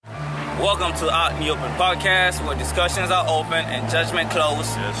Welcome to Out in the Open podcast, where discussions are open and judgment closed.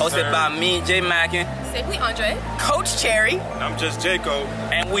 Yes, hosted by me, Jay Mackin, Simply Andre, Coach Cherry, and I'm just Jacob,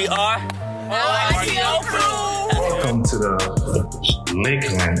 and we are RTO Crew. Welcome to the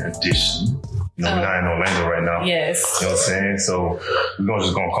Lakeland edition. We're not in Orlando right now. Yes. You know what I'm saying? So we're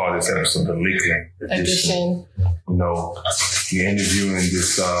just gonna call this episode the Lakeland edition. You know, we're interviewing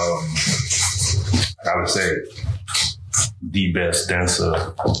this I would say the best dancer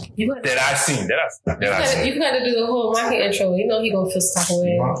that I've seen. You gotta do the whole market intro. You know he gonna feel some type of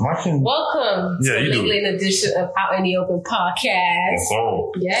way. Welcome to the Lakeland edition of Out in the Open podcast.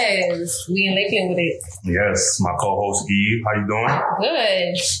 Oh. Yes, we in Lakeland with it. Yes, my co-host Eve. How you doing?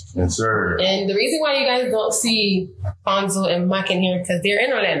 Good. Yes, sir. And the reason why you guys don't see Fonzo and Mike in here because they're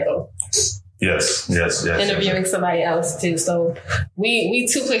in Orlando. Yes. Interviewing somebody else too. So we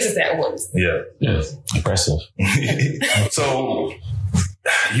two places at once. Yeah. Yes. Impressive. So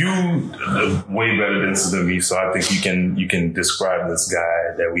you way better than me, so I think you can describe this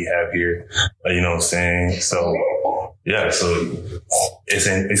guy that we have here. You know what I'm saying? So yeah, so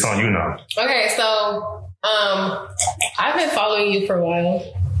it's on you now. Okay, so I've been following you for a while.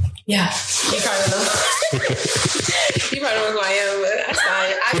 Yeah, you probably know. You probably know who I am, but that's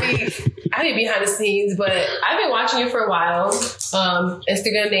fine. I be behind the scenes, but I've been watching you for a while.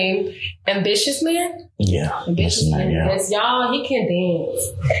 Instagram name Ambitious Man. Yeah, Ambitious Man. Yeah. Yes, y'all, he can dance.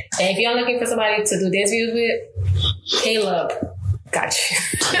 And if y'all looking for somebody to do dance videos with, Caleb. Got you.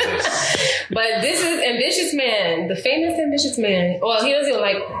 But this is Ambitious Man, the famous Ambitious Man. Well, he doesn't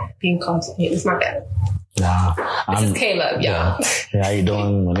like being called. It's not bad. Nah, this is Caleb, y'all. Yeah, how you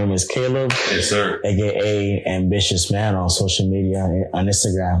doing? My name is Caleb. Yes, sir. AKA Ambitious Man on social media, on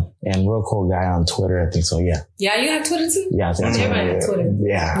Instagram, and real cool guy on Twitter. I think so. Yeah. Yeah, you have Twitter too. Yeah, everybody has Twitter.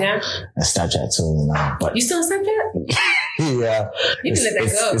 Yeah. And Snapchat too. You know, but you still on Snapchat? Yeah. You can let that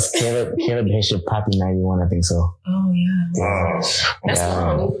go. It's Caleb Haitian Poppy 91. I think so. Oh yeah. Wow. That's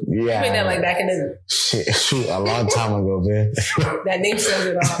long. Yeah. You made that like back in the shoot a long time ago, man. That name says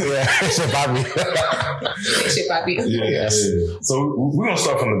it all. Yeah, Haitian Poppy. Haitian Poppy. Yes. So we're gonna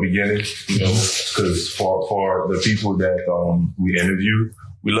start from the beginning, you know, because for the people that we interview,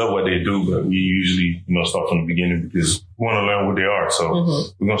 we love what they do, but we usually start from the beginning because we want to learn who they are. So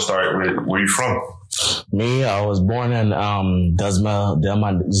we're gonna start with where you from. Me, I was born in Delma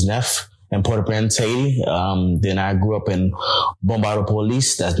in Port-au-Prince, Haiti. Then I grew up in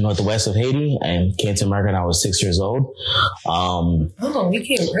Bombardier-Police, that's northwest of Haiti, and came to America when I was 6 years old. You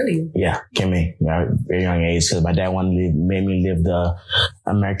came early. Yeah, came in very young age because my dad made me live the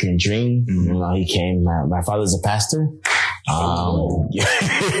American dream. You know, he came. My father's a pastor.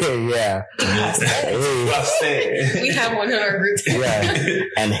 Yeah. We have one in our group. Yeah,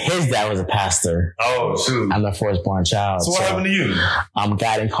 and his dad was a pastor. Oh shoot! I'm the firstborn child. So what happened to you? God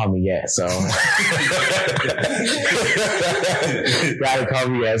didn't call me yet. So God didn't call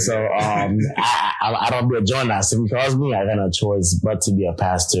me yet. So I don't be a joiner. So if he calls me, I got no choice but to be a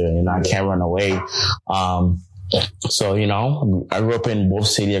pastor. You know, I can't run away. So, I grew up in both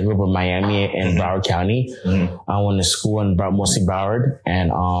cities. I grew up in Miami and Broward County. I went to school in mostly Broward,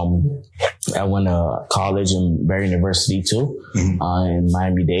 and I went to college in Barry University too, in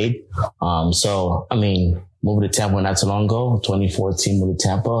Miami-Dade. So, moved to Tampa not too long ago, 2014, moved to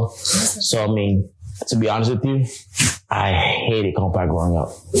Tampa. So, to be honest with you, I hated compa growing up.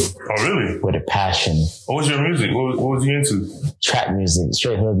 Oh, really? With a passion. What was your music? What was you into? Trap music,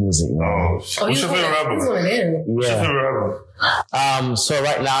 straight hood music. What's your favorite rapper? What's your favorite rapper? So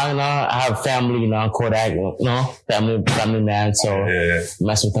right now, I have family, Kodak, family man. So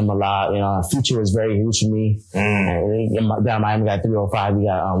mess with them a lot. Future was very huge for me. Down in Miami, we got 305. We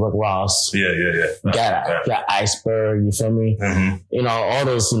got Rick Ross. Yeah. Got Iceberg. You feel me? All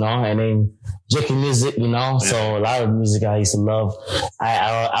those. And then Jicky music. So a lot of music I used to love.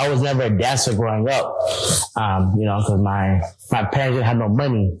 I was never a dancer growing up. Because my parents didn't have no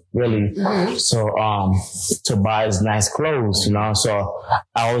money really. So to buy nice clothes. So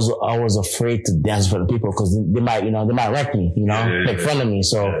I was afraid to dance for the people because they might wreck me, make fun of me.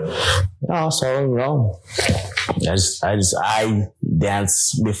 So, I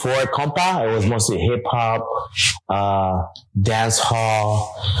danced before compa. It was mostly hip hop, dance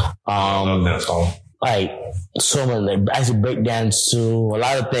hall, dance hall. Like so many, I used to break dance too, a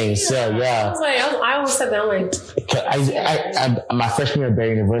lot of things. So yeah. I always said that. I my freshman year at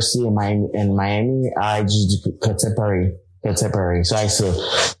Barry University in Miami, I just did contemporary contemporary. So I used to,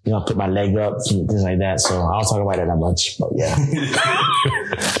 put my leg up, things like that. So I don't talk about it that much, but yeah.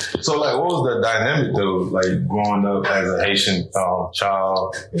 So, like, what was the dynamic though? Like, growing up as a Haitian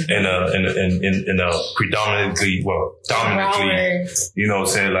child in a predominantly, dominantly,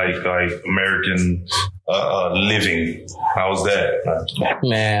 saying like American living. How's that?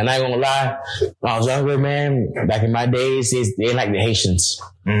 Man, I ain't gonna lie. When I was younger, man, back in my days, they ain't like the Haitians.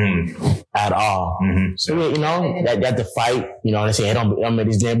 At all. So, they have to fight, they say, hey, I'm in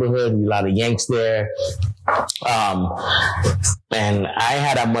this neighborhood, a lot of Yanks there. And I ain't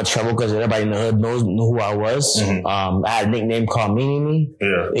had that much trouble because everybody in the hood knew who I was. I had a nickname called Mini.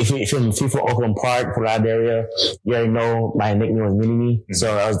 Yeah. If you're from Oakland Park, for that area, you already know my nickname was Mini.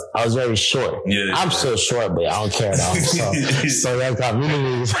 So I was very short. Yeah, I'm still short, but I don't care though. So that's called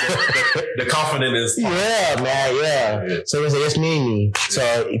Mini. The confidence is. Yeah, man, yeah. So it's Mini.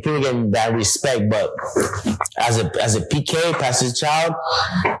 So people get that respect, but as a PK, pastor's child,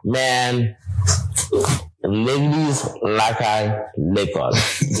 man, ladies like I lick on.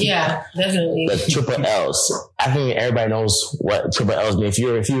 Yeah, definitely. The triple L's. I think everybody knows what triple L's mean. If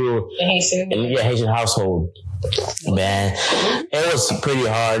you're in your Haitian household, man, it was pretty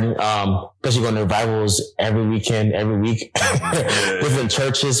hard. Especially going to revivals every weekend, every week. Different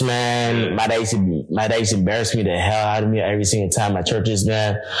churches, man. My dad used to embarrass me the hell out of me every single time at churches,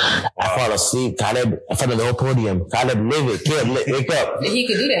 man. I fall asleep, Caleb, in front of the whole podium. Caleb, live it, kid, wake up. He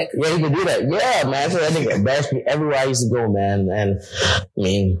could do that. Yeah, he could do that. Yeah, man. So that nigga embarrassed me everywhere I used to go, man. And I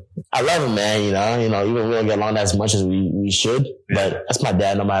mean, I love him, man. Even we don't get along as much as we should, but that's my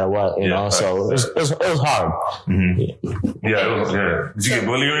dad, no matter what. So it was hard. Yeah. Did you get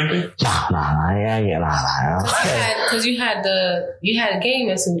bullied or anything? Nah, I ain't getting Because you had a game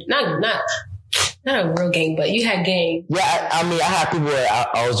that's not a real game, but you had game. Yeah, I had people that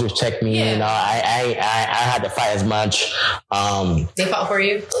always respect me. Yeah. I had to fight as much. They fought for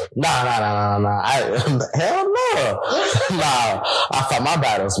you? Nah. Hell no. Nah, I fought my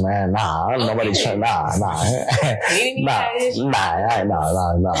battles, man. Nah, I don't know nobody's trying. Nah.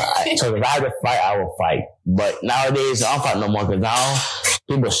 So if I had to fight, I will fight. But nowadays, I don't fight no more because now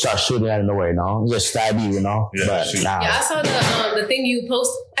people start shooting out of nowhere, just stab you, Yeah, but nah. Yeah, I saw the thing you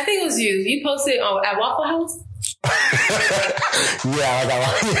post. I think it was you. You posted at Waffle House. I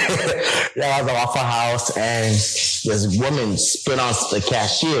was at Waffle House, and this woman spit on the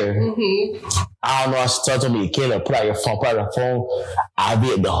cashier. I don't know. She told me to kill her. Put out your phone. I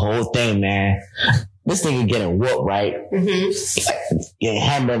did the whole thing, man. This nigga getting whooped, right? Getting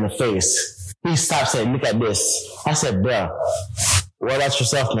hammered in the face. He stopped saying, "Look at this." I said, "Bruh, well, that's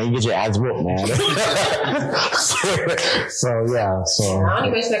yourself, man. You get your ass whooped, man." So. I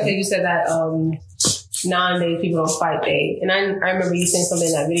only respect that you said that nowadays people don't fight day. And I remember you saying something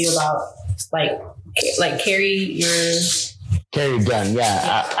in that video about like carry your gun.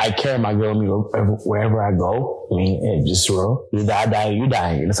 Yeah, I carry my gun with me wherever I go. I mean, it's just real. You die, you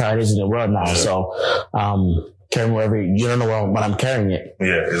die. That's how it is in the world now. So, carrying wherever you don't know when I'm carrying it.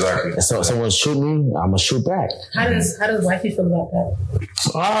 Yeah, exactly. And so if someone shoot me, I'm gonna shoot back. How does wifey feel about that?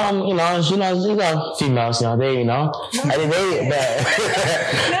 Females, they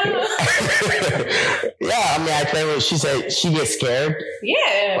yeah, I mean, I carry her. She said she gets scared.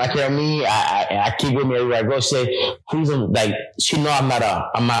 Yeah. I carry me. I keep with me everywhere I go. She said, she know I'm not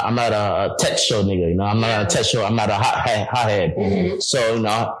a tech show nigga. I'm not a tech show. I'm not a hothead. So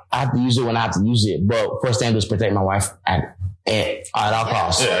I have to use it when I have to use it. But first thing I do is protect my wife at all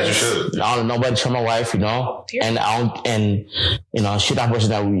costs. Yeah, you should. I don't nobody try my wife, and she's not a person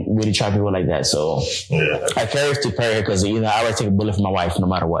that we really try people like that. So I carry to carry her because I always take a bullet for my wife no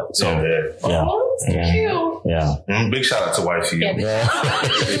matter what. So Big shout out to wifey. Yeah. You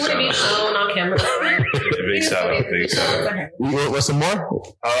want to be shown on camera. Big shout out. What's some more?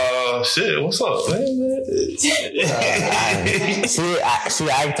 Shit. What's up, man?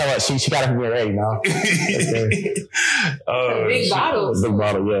 I can tell her she got to be ready now. Big bottles. Big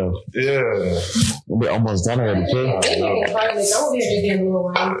bottle, yeah. We're almost done already, too.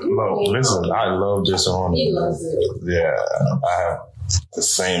 No, listen, I love this song. He loves it. Yeah, I have the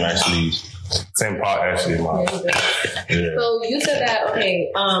same part actually. So you said that,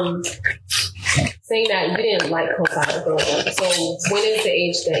 saying that you didn't like co-pilot growing up. So when is the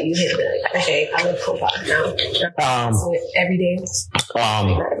age that you hit I love co-pilot now? Every day?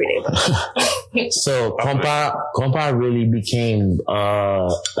 Not every day. So compa really became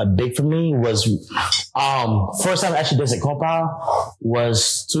big for me was first time I actually did a compa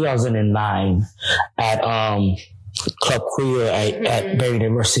was 2009 at Club Queer at Berry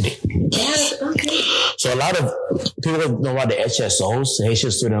University. Okay. So a lot of people don't know about the HSOs, the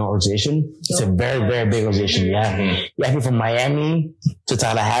Haitian Student Organization. It's a very, very big organization. Yeah. You have people from Miami to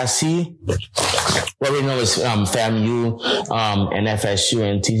Tallahassee. What we know is FAMU, and FSU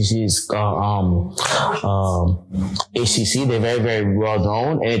and TCC's HCC. They're very, very well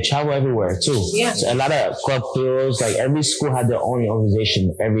known, and they travel everywhere too. Yeah. So a lot of club queers, like every school had their own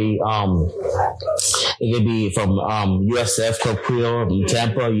organization. Every it could be from USF Club Queer in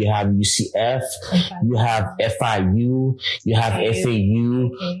Tampa. You have UCF, you have FIU, you have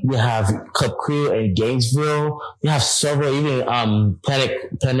FAU, you have Club Queer in Gainesville. You have several, even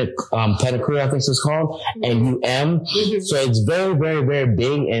Planet Queer, I think it's called, and UM. So it's very, very, very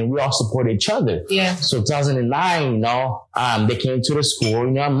big, and we all support each other. Yeah. So 2009, you know, they came to the school.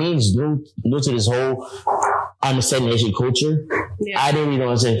 You know what I mean? It's new to this whole understanding Asian culture. Yeah. I didn't really know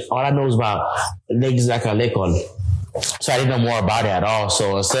what to say. All I know is about legs like a lekol. So I didn't know more about it at all.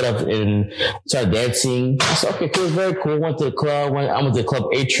 So instead of started dancing, I said, okay, cool, very cool. Went to the club. I went to the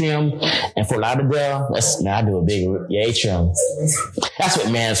club Atrium and Fort Lauderdale. I do a big Atrium. That's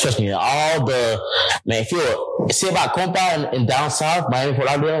what, man, trust me. If you see about compa in down south, Miami, Fort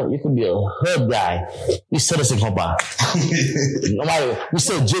Lauderdale, you could be a hood guy. We still doesn't compa. We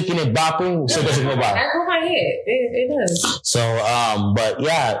still drinking and bopping. We still doesn't compa. I go my head. It does. So, but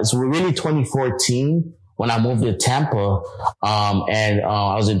yeah, it's really 2014. When I moved to Tampa, and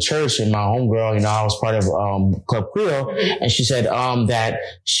I was in church, and my homegirl, you know, I was part of Club Queer, and she said that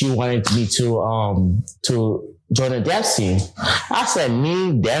she wanted me to join a dance team. I said,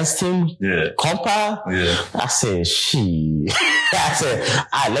 me, dance team? Yeah. Compa? Yeah. I said, I said,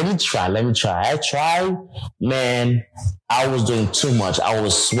 all right, let me try. I tried, man. I was doing too much. I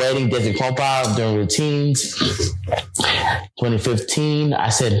was sweating, dancing compa, doing routines. 2015, I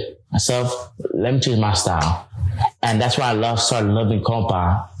said, myself, let me change my style. And that's why I started loving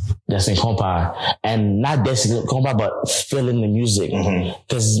compa, dancing compa, and not dancing compa, but feeling the music,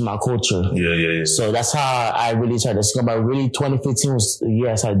 because it's my culture. Yeah. So that's how I really started dancing compa. Really, 2015 was the year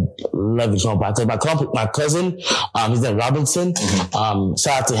I started loving compa. Because my cousin, his name Robinson, shout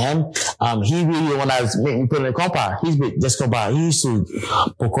out to him. He really, when I was making me put in compa, he's been just compa. He used to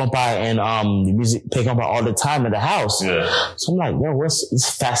put compa and the music, play compa all the time at the house. Yeah. So I'm like, yo, what's this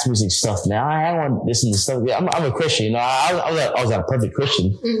fast music stuff now? I don't want to listen to stuff. Yeah, I'm a Christian, you know. I was a perfect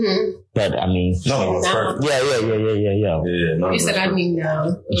Christian. But I mean, no, perfect. Yeah. You said, I mean, now.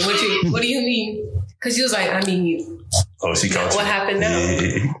 What do you mean? Because you was like, I mean, oh, she caught you. What happened now?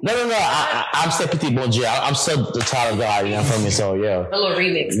 Yeah. No. I'm still petit bon Dieu. I'm still the child of God, you know, from me. So yeah. A little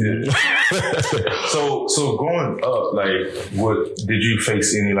remix. Yeah. So growing up, like, what did you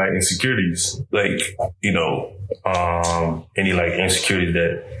face any like insecurities? Like, you know, any like insecurities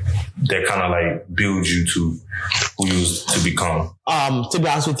that kind of like build you to who you used to become? To be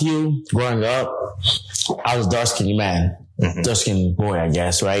honest with you, growing up, I was dark-skinned man. Dark-skinned boy, I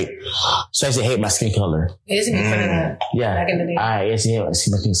guess, right? So I used to hate my skin color. It used to be fun of that. Yeah. Back in the day. I used to hate my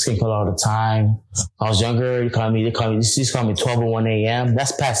skin color all the time. I was younger. They call me 12 or 1 a.m.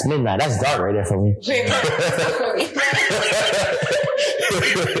 That's past midnight. That's dark right there for me.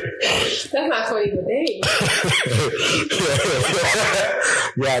 That's not funny, but dang.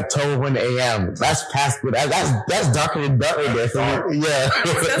 Yeah, 12 or 1 a.m. That's past, that's darker than dark right there for me. Yeah.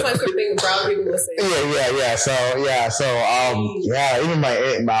 That's like something brown people would say. So, even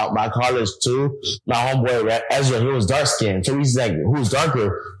my college too, my homeboy, Ezra, he was dark skinned. So he's like, who's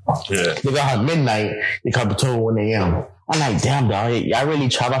darker? Yeah. They got her midnight, they come to 12 or 1 a.m. I'm like, damn, dog, y'all really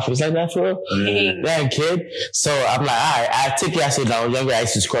try my face like that for real? Damn, kid. So I'm like, all right, I took it. I said, no, younger, I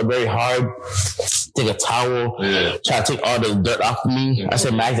used to scrub very hard, take a towel, try to take all the dirt off of me. I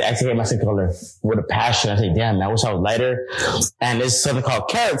said, man, I actually hate my skin color with a passion. I said, damn, man, I wish I was lighter. And there's something called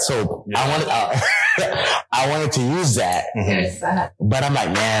carrot soap. I wanted to use that. But I'm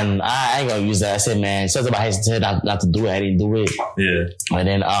like, man, I ain't gonna use that. I said, man, something about hesitate not to do it. I didn't do it. Yeah. And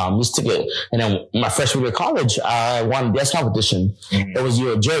then, just took it. And then my freshman year of college, I won dance competition. It was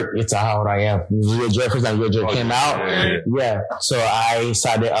You a Jerk. It's how old I am. You a Jerk. First time You a Jerk came out. Yeah. So I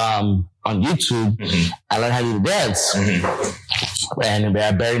started, on YouTube, I learned how to dance. And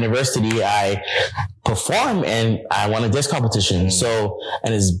at Berry University, I performed and I won a dance competition. So,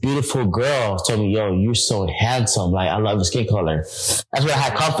 and this beautiful girl told me, yo, you're so handsome. Like, I love your skin color. That's where I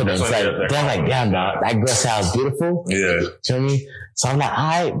had confidence. Damn, that girl sounds beautiful. Yeah. You feel me? So I'm like,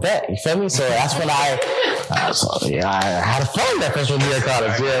 I bet. You feel me? So that's when I had a fun that freshman year of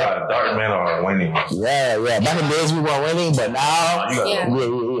college. Yeah. Dark men are winning. Yeah. Back in the days we weren't winning, but now,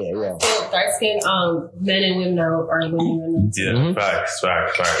 dark skin men and women are women. Yeah, facts.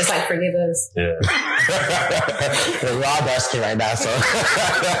 It's like forgive us. Yeah. We're all dark skin right now, so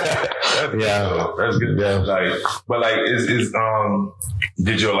that's good. Yeah. Like, but like, is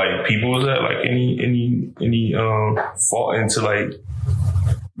did your like people, was that like any fault into like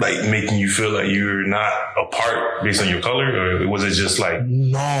making you feel like you're not a part based on your color, or was it just like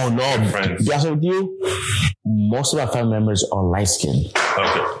no friends? To be honest with you, most of my family members are light skinned.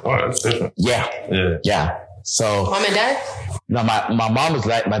 Okay, oh, that's different. Yeah. So mom and dad? No, my mom is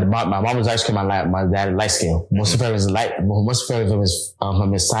light. My mom is light skin. My dad is light skin. Most of the family is light. Most of the family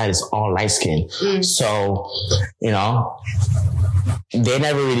from his side is all light skin. So they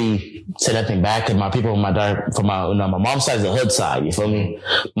never really said nothing back. Cause my people, my dad, from my mom's side is the hood side. You feel me?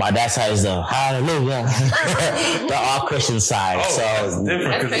 My dad's side is the hallelujah, the all Christian side. Oh, so that's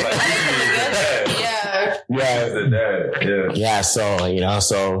different. Cause Yeah.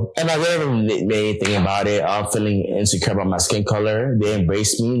 So, and I really didn't made anything about it. I'm feeling insecure about my skin color. They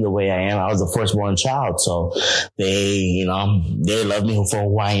embraced me the way I am. I was the firstborn child. So they love me for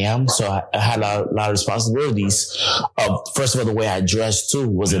who I am. So I had a lot of responsibilities. First of all, the way I dressed too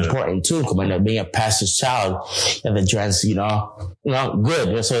was important too. Cause being a pastor's child, you have to dress,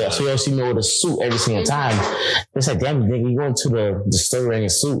 good. So you'll see me with a suit every single time. It's like, damn, nigga, you going to the store wearing a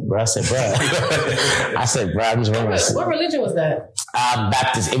suit, bro. I said, bro, I'm just wearing a suit. What religion was that?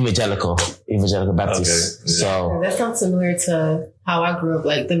 Baptist, evangelical Baptist. Okay. Yeah. So that sounds similar to how I grew up.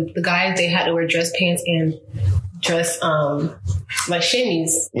 Like the guys, they had to wear dress pants and dress like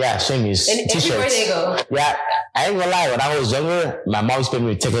shimmies. Yeah, shimmies. And T-shirts. everywhere they go. Yeah, I ain't gonna lie. When I was younger, my mom used to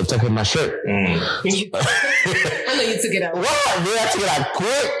make me take off my shirt. I know you took it out. What? Yeah, I took it out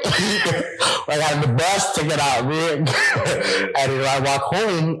quick. I got on the bus, took it out real. And then when I walk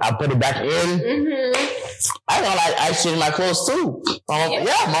home, I put it back in. I know, like, I changed my clothes too.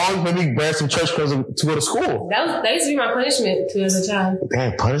 My mom made me wear some church clothes to go to school. That used to be my punishment too as a child.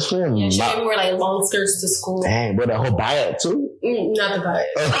 Dang, punishment? Yeah, she made me wear like long skirts to school. Dang, but the whole diet too? Not the diet.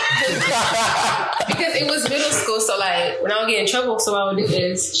 Because it was middle school, so like when I would get in trouble, so what I would do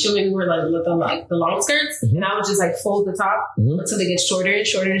is she'll make me wear like the long skirts, and I would just like fold the top until they get shorter and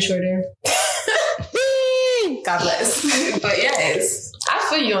shorter and shorter. God bless. But yes, I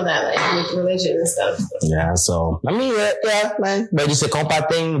feel you on that, like with religion and stuff. Yeah, so I mean, man. But just a compa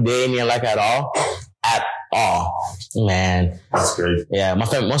thing, they didn't like at all. At all, man. That's great. Yeah,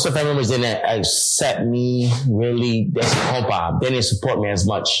 most of the family members didn't accept me really. That's compa. They didn't support me as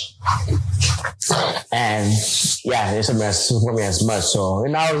much. And yeah, they didn't support me as much. So,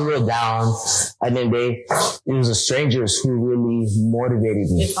 and I was real down. And then it was the strangers who really motivated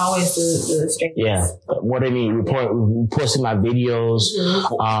me. It's always the strangers. Yeah, motivated me. Posting my videos.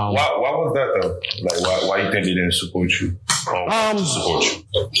 Why was that though? Like, why you think they didn't support you? Support you?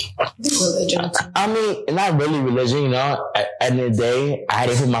 Religion. I mean, not really religion, At the end of the day, I had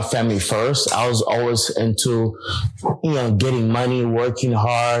to put my family first. I was always into, getting money, working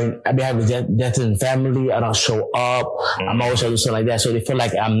hard. I be having death in the family. I don't show up. I'm always trying to do something like that. So they feel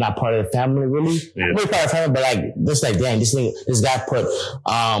like I'm not part of the family, really. Yeah. I'm really part of the family, but like, just like, damn, this guy put,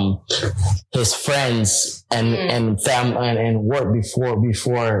 his friends and family and work before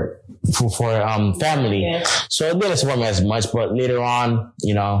family. Yeah. So it didn't support me as much, but later on,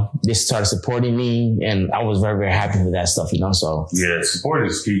 they started supporting me, and I was very, very happy with that stuff, So yeah, support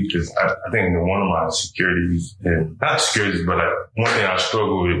is key, because I think one of my securities, and not securities, but like one thing I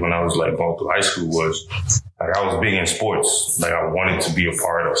struggled with when I was like going through high school was like I was big in sports. Like I wanted to be a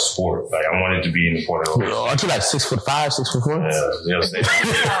part of sport. Like I wanted to be in the sport. Aren't you like 6'5", 6'4"? Yeah,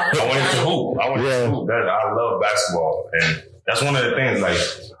 I wanted to hoop. I love basketball, and that's one of the things. Like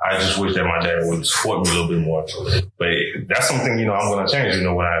I just wish that my dad would support me a little bit more. But that's something I'm going to change.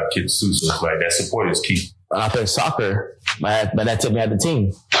 When I have kids too, so it's like that support is key. I played soccer, but that took me out of the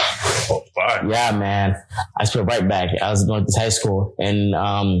team. Oh, fine. Yeah, man. I spent right back. I was going to high school, and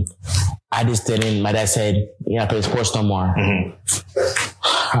I just didn't. My dad said, "You're not playing sports no more."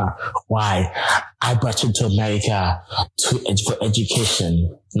 Why? I brought you to America for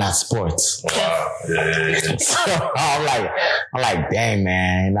education, not sports. Wow. Yeah. So I'm like, dang,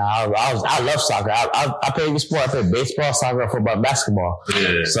 man. I love soccer. I play every sport. I play baseball, soccer, football, basketball.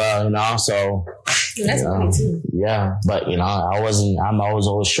 Yeah. So that's funny too. Yeah, but I was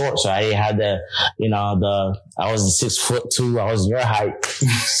always short, so I didn't have I was 6'2". I was your height,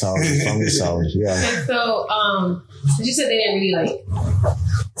 so yeah. And so, you said they didn't really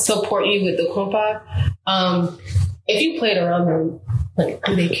support you with the compa. If you played around them,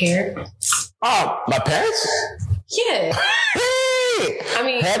 do they care? Oh, my parents? Yeah. I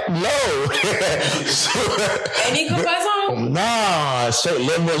mean, heck no. any compas home? No, straight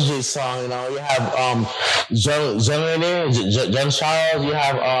liberal G song. You know, you have John Charles. You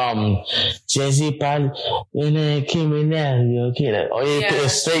have Jay-Z.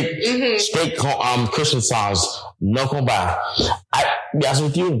 Straight Christian songs. No combat. Be honest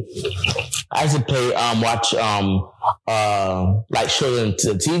with you, I used to play watch like shows on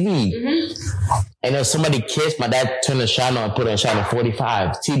the TV. And if somebody kissed, my dad turned the channel and put it on channel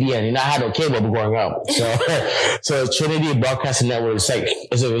 45, TBN. You know, I had no cable growing up. So Trinity Broadcasting Network,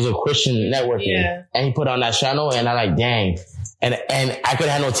 it was a Christian network. Yeah. And he put on that channel and I'm like, dang. And I couldn't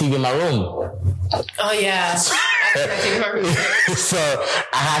have no TV in my room. Oh, yeah. So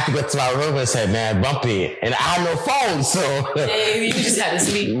I had to go to my room and say, man, bump it. And I had no phone, so. Yeah, you just had to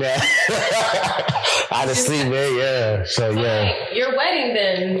sleep. Man. I had to sleep, man, yeah. So, yeah. Your wedding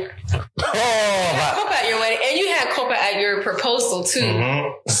then. Oh, you had Copa at your wedding, and you had Copa at your proposal, too.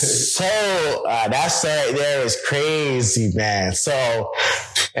 Mm-hmm. So, that's right there is crazy, man. So,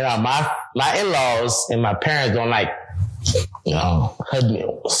 you know, my in-laws and my parents don't like, you know,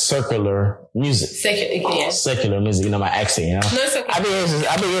 circular music. Secular music, you know, my accent, you know. No, it's okay. I've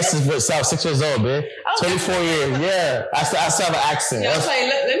been here since 6 years old, man. Okay. 24 years, yeah. I still have an accent. Yeah, I was like,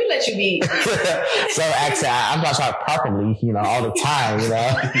 let me let you be. So accent, I'm not talking properly, you know, all the time, you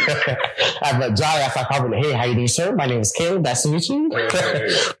know. But Johnny, I talk properly. Hey, how you doing, sir? My name is Caleb. Nice to meet you.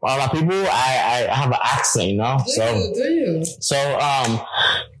 All my people, I have an accent, you know. Do you? So,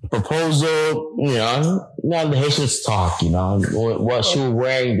 proposal, you know, the Haitians talk, you know, what she was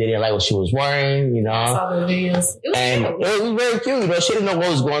wearing, they didn't like what she was wearing, you know. I saw the videos. And it was very cute, you know, she didn't know what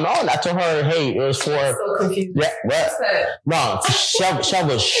was going on. I told her, hey, it was for... I'm so confused. Yeah, no, she have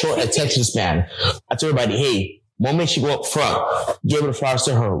a short attention span. I told everybody, hey, moment she go up front, give the flowers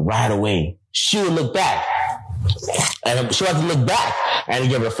to her right away. She would look back. And she had to look back and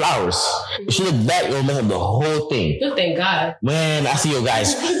give her flowers. If she looked back, it would make up the whole thing. Thank God. Man, I see you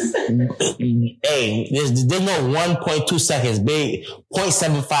guys. Hey, there's no 1.2 seconds, babe.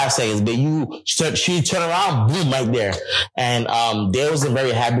 0.75 seconds, but she turned around, boom, right there. And they wasn't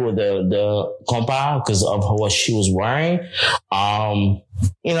very happy with the compa because of what she was wearing.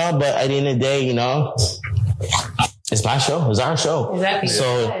 You know, but at the end of the day, you know, it's my show. It's our show. Exactly.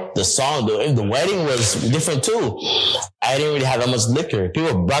 So the song, the wedding was different too. I didn't really have that much liquor.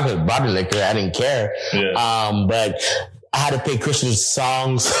 People brought the liquor. I didn't care. Yeah. But I had to pick Christian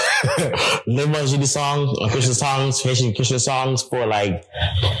songs, Christian songs, Haitian Christian songs for like,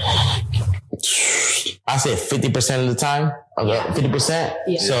 I said 50% of the time. 50%.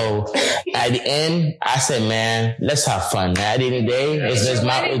 Yeah. So at the end, I said, man, let's have fun, man. At the end of the day, it's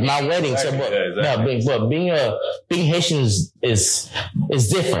my wedding. Exactly. So, but being Haitian is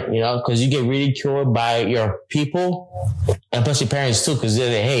different, you know, because you get ridiculed by your people and plus your parents too, because they're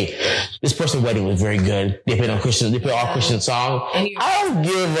like, hey, this person's wedding was very good. They played all Christian song. I don't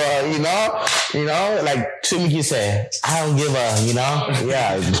give you know, like Sumiki said, I don't give you know,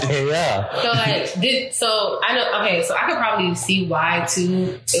 yeah. So I know. Okay, so I could probably see why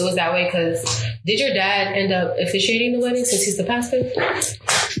too it was that way, because did your dad end up officiating the wedding since he's the pastor?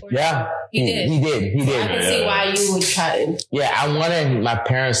 Yeah, he did. I can see why you would try to. Yeah, I wanted my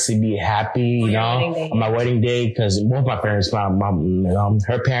parents to be happy, you know, on my wedding day, because both my parents,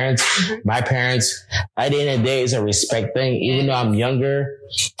 her parents, my parents, at the end of the day, it's a respect thing. Even though I'm younger,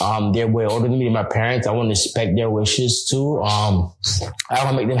 they're way older than me, my parents, I want to respect their wishes too. I want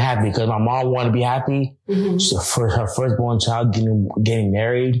to make them happy because my mom wanted to be happy. So for her firstborn child getting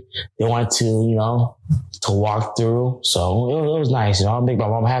married, they wanted to, you know, to walk through. So it was nice, you know, I'll make my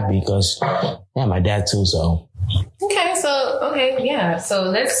mom happy because, yeah, my dad too, so. Okay, yeah. So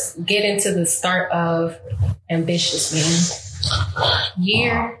let's get into the start of Ambitious, man.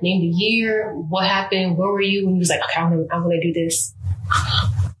 Name the year, what happened, where were you when you was like, okay, I want to do this.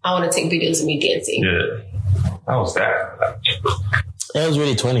 I want to take videos of me dancing. Yeah. How was that? It was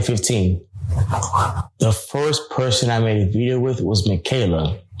really 2015. The first person I made a video with was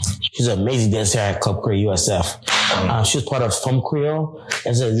Michaela. She's an amazing dancer at Club Creole USF. She was part of Femme Creole.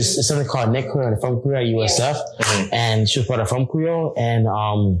 There's something called Neck Creole and Femme Creole at USF. And she was part of Femme Creole. And,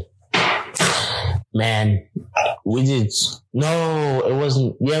 man, we did. No, it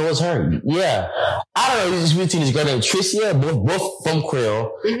wasn't. Yeah, it was her. Yeah. I don't know. This between this girl named Tricia, both Femme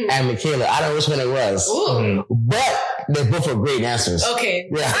Creole and Michaela. I don't know which one it was. But they both are great dancers. Okay.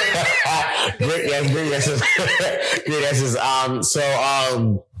 Yeah. Great dancers. Great dancers.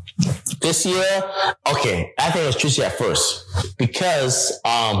 So, this year, okay, I think it was Tricia at first because,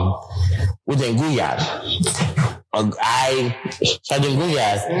 with the Guyad, I started doing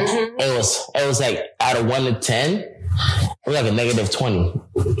Guyad. It was like out of 1 to 10. was like a negative 20.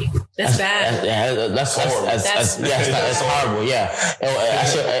 That's bad. That's horrible. That's horrible. Yeah,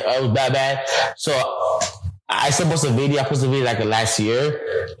 it was bad. So I posted a video like last year.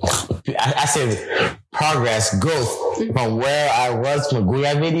 I said progress, growth from where I was from a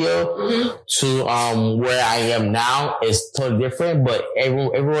Guya video to where I am now is totally different. But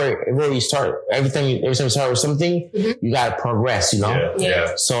everywhere you start, every time you start with something, you gotta progress, you know?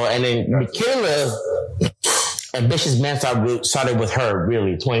 Yeah. So and then Michaela, Ambitious Man started with her,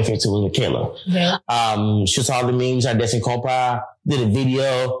 really. 2015 with Michaela. Yeah. She saw the memes, I dancing compa, did a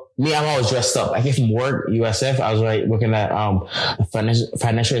video. Me, I'm always dressed up. I came from work, USF. I was working at a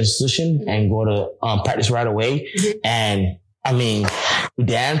financial institution and go to practice right away. And I mean, we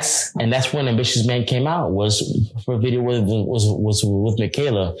dance, and that's when Ambitious Man came out. Was for a video with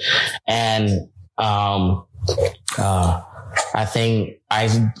Michaela, and I think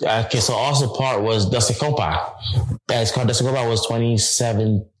so also part was Dusty Compa. It's called Dusty Compa was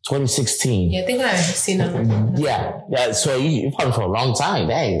 2016. Yeah, I think I've seen that. Yeah. So you probably for a long time.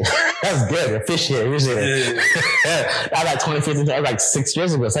 Dang. That's good. Appreciate it. That was like 2015. That was like 6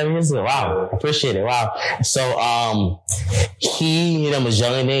 years ago, 7 years ago. Wow. Appreciate it. Wow. So, he was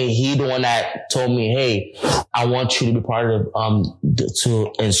young and he the one that told me, hey, I want you to be part of,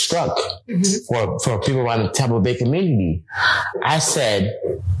 to instruct for people around the Tampa Bay community. I said,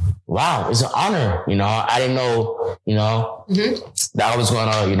 wow, it's an honor. I didn't know, that was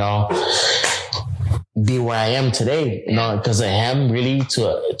going to, be where I am today, because of him really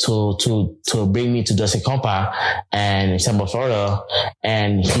to bring me to Dusty Compa and Tampa, Florida.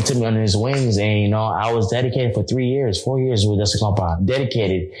 And he took me under his wings and, I was dedicated for 4 years with Dusty Compa,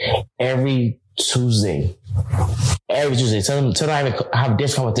 dedicated every Tuesday. Till I have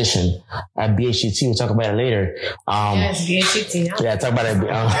this competition at BHCT. We'll talk about it later. Yes, BHCT. Yeah, talk about it.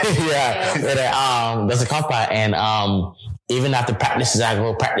 That's a compa. And, even after practices, I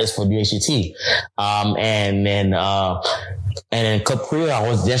go practice for BHCT. And then Cup Korea, I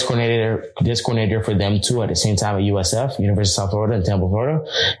was desk coordinator for them too at the same time at USF, University of South Florida in Tampa, Florida.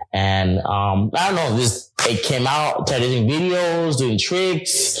 And, I don't know, it came out, started doing videos, doing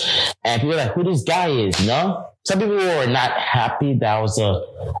tricks, and people were like, who this guy is, Some people were not happy that I was an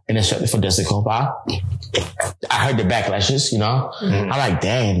instructor for Dusty Compa. I heard the backlashes, I'm like,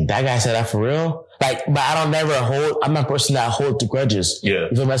 dang, that guy said that for real? But I'm not a person that holds the grudges. Yeah.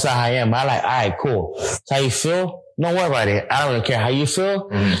 You feel me? That's how I am. I like, all right, cool. So how you feel? Don't worry about it. I don't really care how you feel.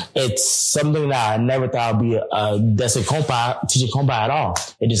 It's something that I never thought would be a Dusty Compa, teaching compa at all.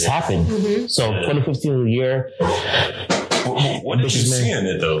 It just happened. So 2015 was a year. What did you see in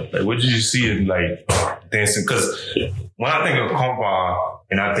it though? Like, what did you see in dancing? Because when I think of compa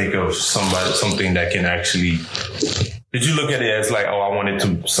and I think of something that can actually, did you look at it as like, oh, I wanted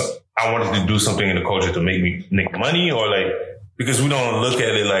to do something in the culture to make money, or because we don't look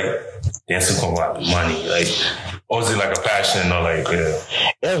at it like dancing compa money, or is it like a passion or It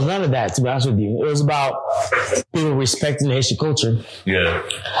was none of that, to be honest with you. It was about people respecting the Haitian culture. Yeah.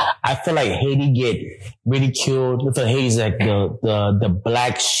 I feel like Haiti get ridiculed. I feel like Haiti's like the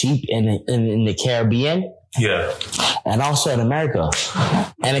black sheep in the Caribbean. Yeah. And also in America.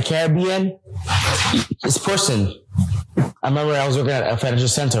 And the Caribbean, this person, I remember I was working at a financial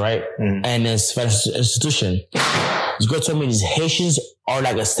center, right? And this financial institution. This girl told me these Haitians are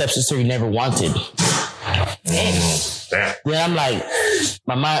like a stepsister you never wanted. Damn. Then I'm like,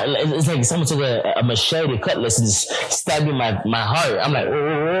 my mind, it's like someone took a machete, cutlass, and just stabbed in my heart. I'm like,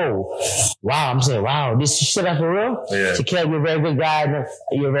 whoa. Wow. I'm saying, wow, this shit that for real? Yeah. So, Kev, you're a very good guy.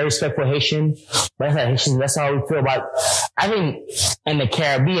 You're a very respectful Haitian. But that's not Haitian. That's how we feel about, I think, in the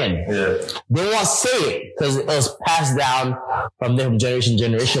Caribbean. Yeah. They won't say it because it was passed down from them generation to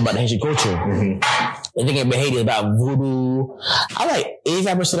generation about the Haitian culture. They think about Haiti about voodoo. I'm like,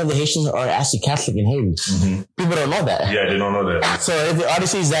 85% of the Haitians are actually Catholic in Haiti. People don't know that. Yeah, they don't know that. So it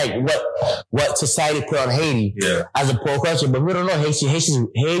obviously is like what society put on Haiti as a poor culture, but we don't know Haiti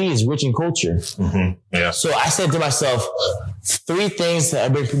is rich in culture. Yeah. So I said to myself, 3 things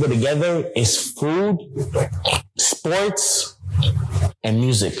that bring people together is food, sports, and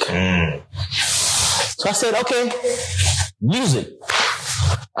music. So I said, okay, music.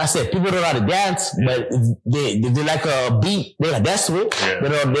 I said, people don't know how to dance, but they like a beat, they like dance to it. Yeah. They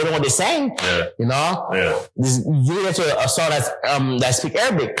don't know what they sing. Yeah. You get to a song that speak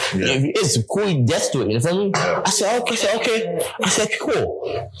Arabic. Yeah. It's cool, you dance to it. You feel me? Yeah. I said, okay. I said,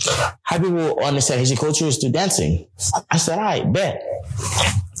 cool. How people understand Haitian culture is through dancing. I said, all right, bet.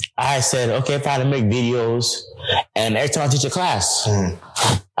 I said, okay, fine, to make videos. And every time I teach a class,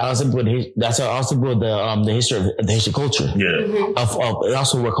 I also put the history of the Haitian culture. Yeah. Of and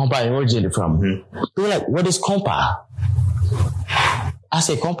also where compa originated from. People like, what is compa? I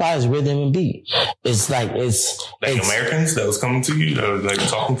say compa is rhythm and beat. It's Americans that was coming to you, that was like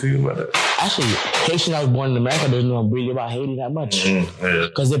talking to you about that. Actually, Haitian that was born in America doesn't know really about Haiti that much.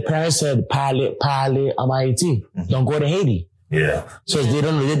 Because their parents said, parle Haiti. Don't go to Haiti. Yeah. So they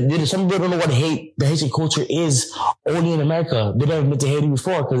don't know. Some people don't know what the Haitian culture is only in America. They never been to Haiti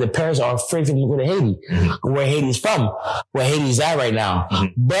before because their parents are afraid to go to Haiti, where Haiti's from, where Haiti's at right now.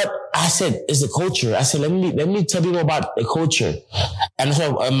 But I said, it's the culture. I said, let me tell people about the culture. And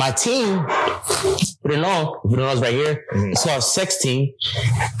so my team, if you don't know, it's right here. It's called Sex Team.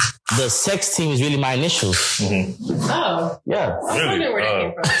 The Sex Team is really my initials. Oh. Yeah. I was wondering where that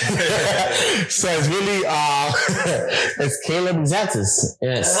came from. So it's really, it's Caleb Exantus.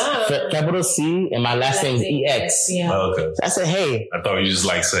 It's capital C and my last name is EX. Yeah. Oh, okay. So I said, hey. I thought you just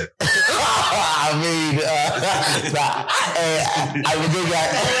like sex. I mean, I would do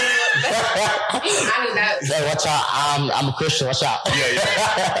that. I knew that. Hey, watch out. I'm a Christian. Watch out. Yeah.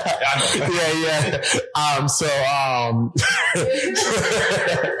 I know. Yeah.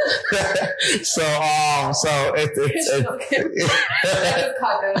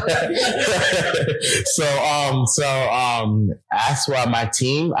 That's why my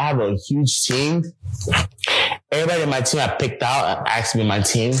team, I have a huge team. Everybody in my team I picked out asked me my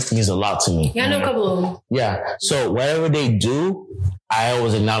team means a lot to me. Yeah, I know a couple of them. Yeah. So whatever they do, I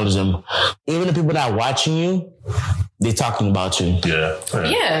always acknowledge them. Even the people that are watching you, they're talking about you.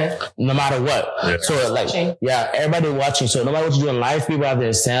 Yeah. No matter what. Yeah. So everybody watching. So no matter what you do in life, people out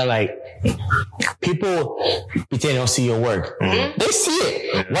there saying like, people pretend they don't see your work. They see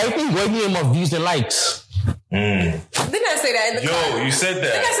it. Why do you think we're getting more views than likes? Didn't I say that in the car? Yo, you said that. I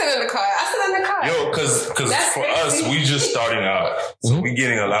think I said it in the car. I said it in the car. Yo, cause for us, we just starting out. So we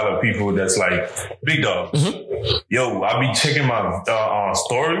getting a lot of people that's like, big dog. Yo, I be checking my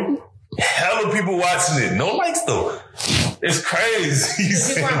story. Hella people watching it. No likes though. It's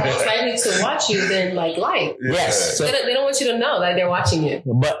crazy. People are more likely to watch you than like. Yes. So, they don't want you to know that they're watching you.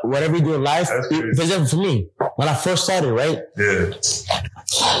 But whatever you do in life, for example, for me, when I first started, right? Yeah.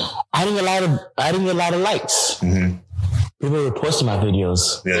 I didn't get a lot of likes. People were posting my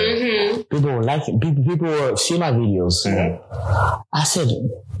videos. Yeah. People were liking. People were seeing my videos. I said,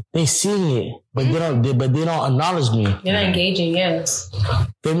 they see it, but they don't acknowledge me. They're not engaging. Yes.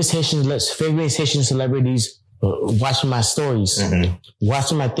 Famous Haitian celebrities watching my stories,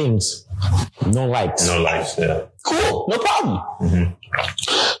 watching my things. No likes. Yeah. Cool. No problem.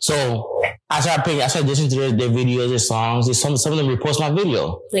 So I started listening to their videos, their songs. Some of them repost my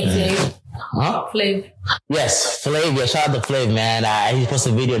video. Like Flav. Huh? Flav. Yes, Flav. Yeah, shout out to Flav, man. He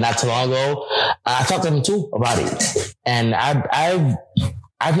posted a video not too long ago. I talked to him too about it, and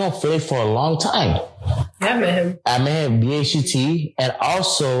I've known Flav for a long time. I met him. I met him BHUT, and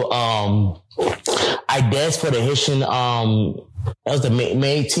also I danced for the Haitian that was the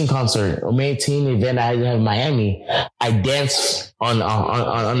May 18 concert or May 18 event I had in Miami. I danced on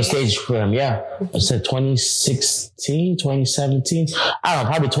the stage for him. Yeah. I said 2016, 2017. I don't know,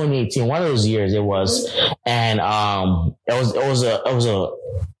 probably 2018. One of those years it was. And it was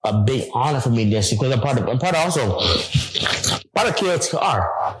a big honor for me dancing because I'm part of KLTR.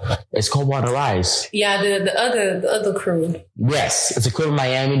 It's called Water Rise. Yeah, the other crew. Yes, it's a crew in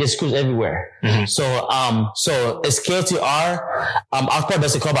Miami. There's crews everywhere. So it's KLTR. I was part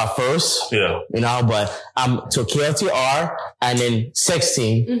of the club at first. Yeah. You know, but so KLTR and then Sex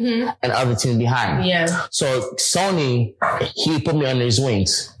Team and other teams behind. Yeah. So Sony, he put me under his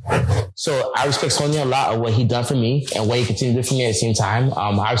wings. So I respect Sony a lot of what he done for me and what he continued to do for me at the same time.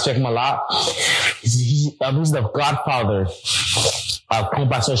 I respect him a lot. He's the godfather of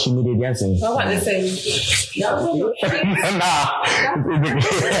compa social media dancing. I'm about to say,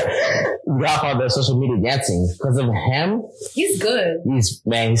 godfather of social media dancing. Because of him, he's good. He's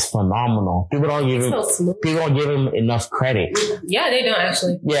phenomenal. People don't give him enough credit. Yeah, they don't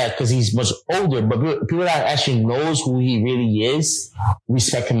actually. Yeah, because he's much older, but people that actually knows who he really is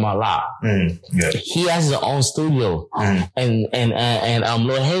respect him a lot. Yeah. He has his own studio and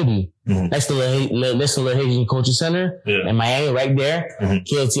Little Haiti. Next to Little Haitian Culture Center in Miami, right there.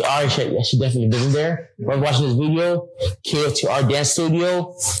 KLTR, she definitely been there. We're watching this video. KLTR Dance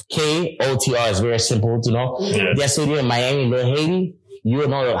Studio. KOTR is very simple to know. Dance Studio in Miami, Little Haiti. You will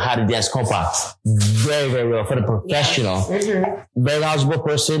know how to dance compa. Very, very well for the professional. Very knowledgeable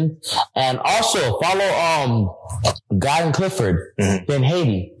person. And also follow Guy and Clifford in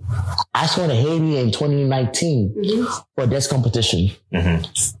Haiti. I saw to Haiti in 2019 for this competition.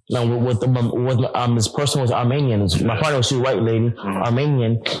 Now with this person was Armenian. My partner was a white lady,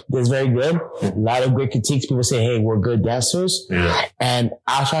 Armenian. That's very good. A lot of great critiques. People say, "Hey, we're good dancers." Yeah. And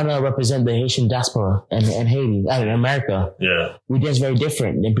I was trying to represent the Haitian diaspora in Haiti, in America. Yeah. We dance very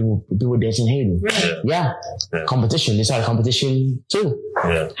different than people dance in Haiti. Really? Yeah. Competition. They started competition too.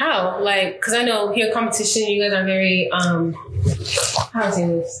 Yeah. How? Like, because I know here competition, you guys are very how do I say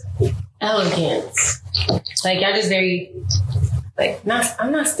this? Elegant. Like y'all just very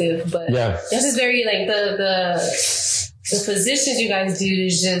I'm not stiff, but it's just very like the positions you guys do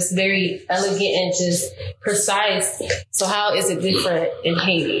is just very elegant and just precise. So how is it different in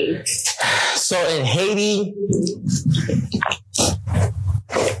Haiti? So in Haiti,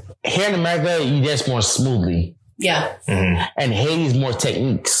 here in America, you dance more smoothly. Yeah. And Haiti's more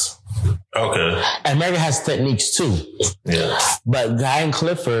techniques. Okay. America has techniques too. Yeah. But Guy and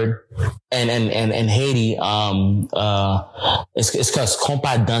Clifford and Haiti, it's called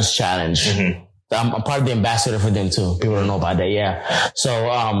Compa Dance Challenge. I'm part of the ambassador for them too. People don't know about that. Yeah.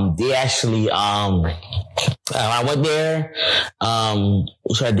 So, they actually, I went there,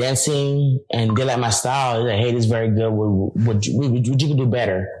 we started dancing and they like my style. They're like, hey, this is very good. What you can do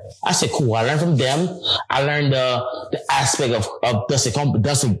better? I said, cool. I learned from them. I learned the aspect of dancing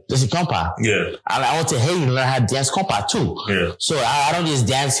compa. Yeah. I went to Haiti to learn how to dance compa too. Yeah. So I don't just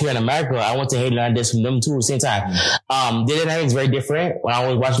dance here in America. I went to Haiti to learn this from them too at the same time. Their dynamics very different. When I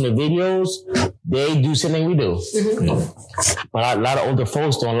was watching the videos, they do something we do. But a lot of older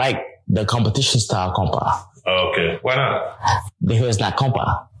folks don't like the competition style compa. Okay. Why not? Because it's not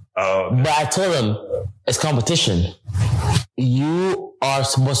compa. But I told them it's competition. You are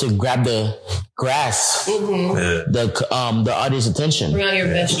supposed to grab the grass, the audience attention. Bring out your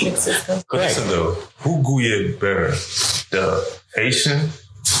best tricks and stuff. Correct. Listen though, who gouye better? The Haitian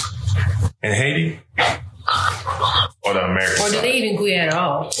in Haiti? Or the American? Or do they even gouye at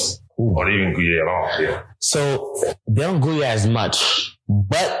all? Or they even gouye at all, yeah. So they don't gouye as much,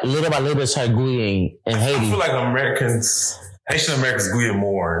 but little by little they start gouyeing in Haiti. I feel like Haitian Americans gouye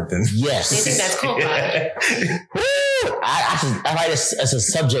more than... Yes. They think that's cool. I like this as a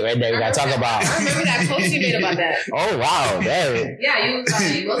subject right there we gotta talk about. I remember that post you made about that. Oh, wow. Yeah, you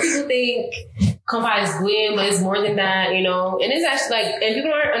most people think compa is gouye, but it's more than that, you know? And it's actually like, and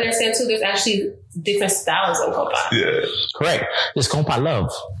people don't understand too, there's actually different styles of compa. Yeah. Correct. There's compa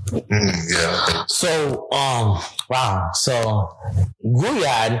love. Yeah. So, wow. So,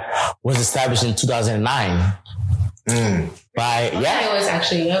 Guyad was established in 2009. By it was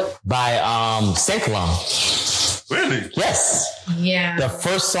actually by Senklan. Really? Yes. Yeah. The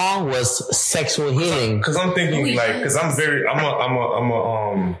first song was Sexual Healing. Because I'm thinking because I'm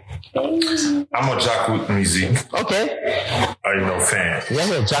a Jacques music. Okay. Fan.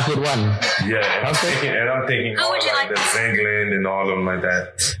 Yeah, Jacques one. Yeah. I'm thinking all like the Zengland and all of them like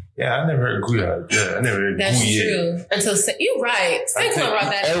that. Yeah, I never heard Guyad. Yeah, I never heard That's Guyad. true. Until you're right. Senklan brought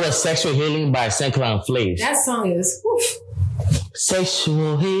that. It was Sexual Healing by Senklan Flav. That song is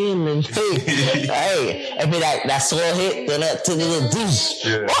Sexual Healing. Hey, I mean that soul hit to the douche.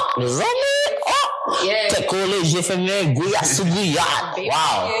 Yeah. Oh, is that it? Oh, yeah. T'es collé, j'ai fait mes Guyad sous Guyad.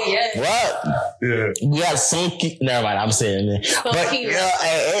 Wow. Yeah. What? Yeah. Guyad son qui. Never mind, I'm saying it. But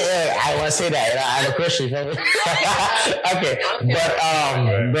I want to say that. I'm a Christian. Okay.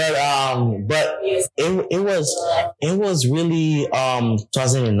 But it was really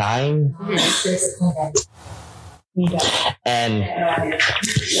 2009. And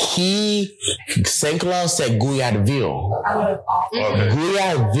Senklan said Guyadville. Okay.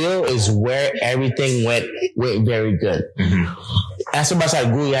 Guyadville is where everything went very good. That's why I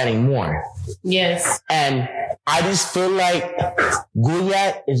started Guyading more. Yes. And I just feel like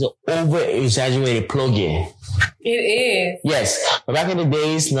Guyad is an over-exaggerated plug-in. It is. Yes. But back in the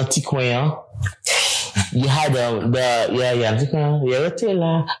days, Natikoyan, you had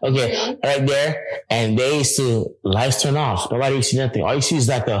okay, right there, and they used to lights turn off. Nobody used to see nothing. All you see is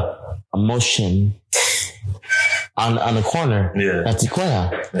like a motion on the corner. Yeah,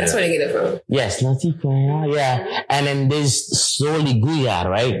 Natikoya. That's where they get it from. Yes, Natikoya. Yeah, and then they slowly Guyad,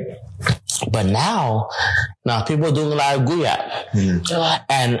 right? But now people are doing a lot of Guyad,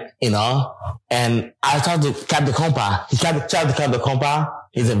 and I talked to Captain Compa. Captain Compa.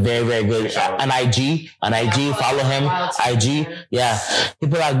 He's a very, very good on IG. Follow him. IG. Yeah. He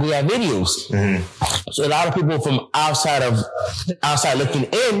put out Guyad videos. So a lot of people from outside looking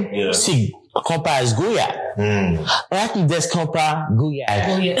in see compa as Guyad. But I think there's compa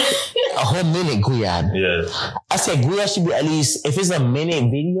Guyad. A whole minute Guyad. Yeah. I said Guyad should be at least, if it's a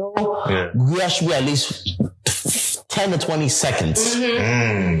minute video, Guyad should be at least 10 to 20 seconds.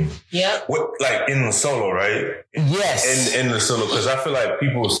 Yep. What, like in the solo, right? Yes. In the solo, because I feel like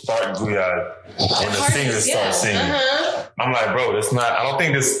people start Guyad and the singers start singing. I'm like, bro, that's not. I don't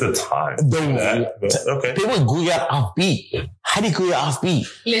think this is the time. Okay. People Guyad off beat. How do you Guyad off beat?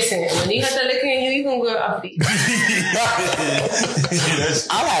 Listen, when you have to look in here, you can go off beat.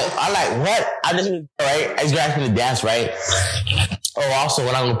 I like what? I just right. I just got to dance, right? Oh, also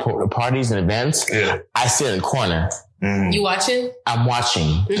when I go to parties and events, I sit in the corner. Mm-hmm. You watching? I'm watching.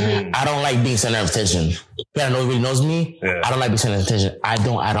 Mm-hmm. I don't like being center of attention. People nobody knows me. Yeah. I don't like being center of attention. I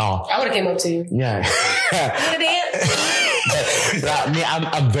don't at all. I would have came up to you. Yeah.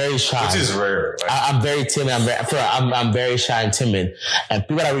 I'm very shy. Which is rare. Right? I'm very timid. I'm very shy and timid. And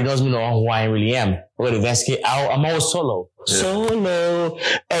people that really knows me know who I really am. We're investigate. I'm always solo. Yeah. Solo.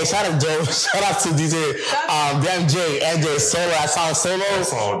 Hey, shout out Joe. Shout out to DJ DMJ, NJ Solo. I sound solo.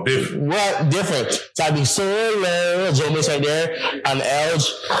 That's all different. What different? So I be solo. Joe Mace right there on the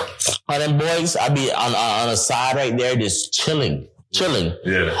edge. On them boys, I be on the side right there, just chilling.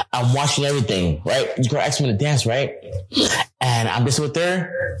 Yeah. I'm watching everything, right? This girl asked me to dance, right? And I'm just with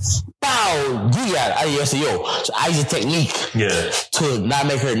her. Bow! Guyad. I say, yo. So I use a technique. Yeah. To not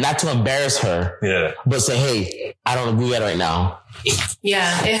to embarrass her. Yeah. But say, hey, I don't do that right now.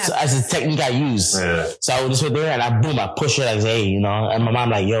 Yeah. So that's the technique I use. Yeah. So I was just with her and I push her like, hey, you know, and my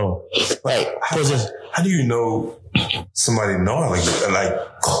mom like, yo, right. How do you know somebody know like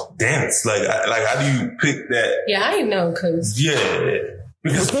dance? Like how do you pick that? Yeah, I know, cause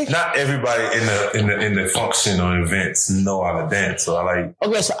because not everybody in the function or events know how to dance. So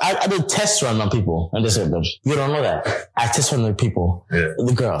okay, so I do test run on people and this with them. You don't know that. I test run with people,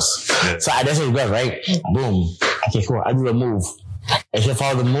 the girls. Yeah. So I dance with the girls, right? Boom. Okay, cool. I do a move. If she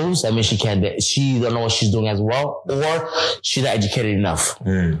follow the moves, that means she don't know what she's doing as well, or she's not educated enough.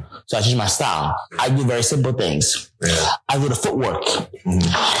 So I change my style. I do very simple things. Yeah. I do the footwork.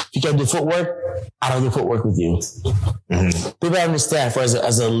 If you can't do footwork, I don't do footwork with you. People understand. For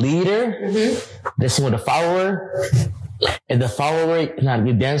as a leader, this is with a follower. If the follower is not a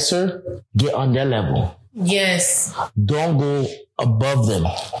good dancer, get on their level. Yes. Don't go above them.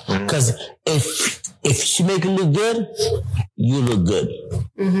 Because if she make it look good, you look good.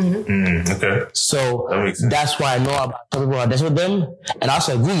 Okay. So that's why I know about some people that's with them. And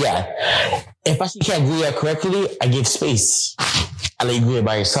also Guyad. If I can't Guyad correctly, I give space. I let you Guyad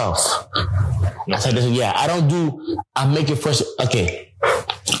by yourself. I said this, I don't do, I make it first. Okay.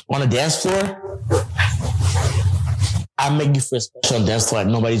 On the dance floor, I make you feel special on dance floor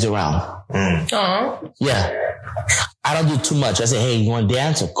like nobody's around. Yeah. I don't do too much. I say, hey, you want to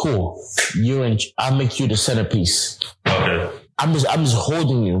dance? Cool. I'll make you the centerpiece. Okay. I'm just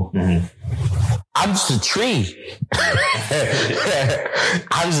holding you. I'm just a tree.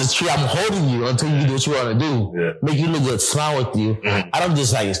 I'm just a tree. I'm holding you until you do what you want to do. Yeah. Make you look good. Smile with you. I don't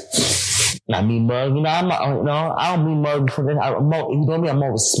just like, not me mug. You know, I don't mean mug for this. You know me? I'm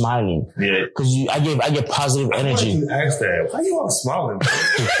always smiling. Yeah. Because I get positive energy. Why you ask that? Why you all smiling?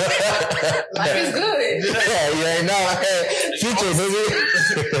 Life is good. Yeah, no. Future, baby.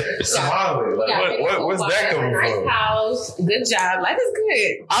 Smiling. What's that coming from? Nice house. Good job. Life is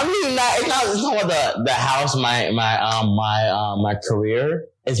good. I mean, it's not about the house, my career.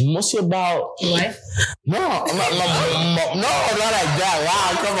 It's mostly about life. No, not like that.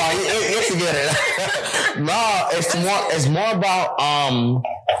 Wow, come on, you get it. No, it's more about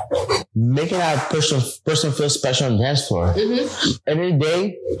making that person feel special on the dance floor. Every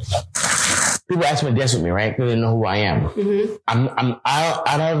day, people ask me to dance with me, right? Because they know who I am. I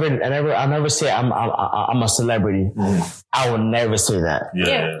never say I'm a celebrity. I will never say that.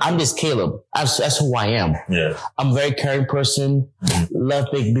 Yeah. I'm just Caleb. That's who I am. Yeah. I'm a very caring person. Love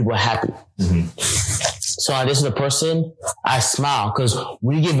making people happy. So this is the person I smile because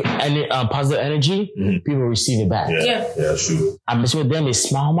when you give positive energy, people receive it back. Yeah, sure. I'm messing with them. They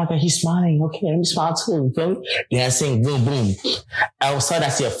smile. Oh my God, he's smiling. Okay, let me smile too. You feel me? Dancing, boom, boom. All of a sudden, I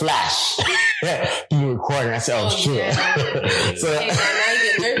see a flash. You recording. I say, oh shit. Yeah. So now you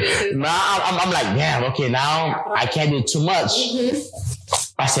get nervous. Now I'm like, damn. Okay, now I can't do too much.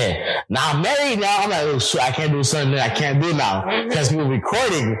 I said, now I'm married now. I'm like, oh shit, I can't do something that I can't do now. Because people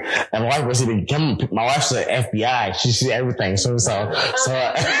recording. And my wife was my wife's an FBI. She sees everything. So I was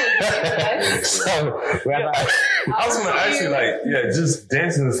gonna ask you, just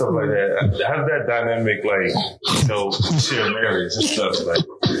dancing and stuff like that. How's that dynamic share marriage and stuff like?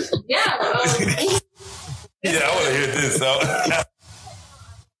 I want to hear this.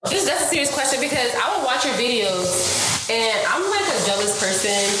 That's a serious question because I would watch your videos and I'm like a jealous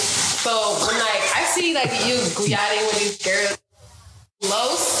person. So when I see you Guyadding with these girls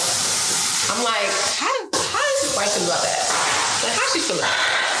close, I'm like, how does your wife feel about that? Like, how she feel about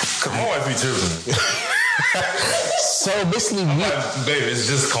that? My wife be tripping. So basically, babe, it's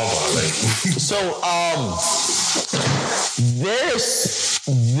just compound. Like. So there's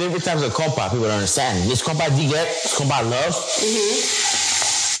different types of compound people don't understand. There's compound you get, it's compound love.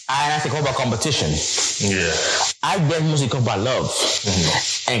 I have to combat competition. Yeah. I get mostly combat love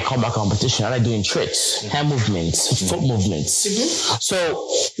and combat competition. I like doing tricks, hand movements, foot movements. So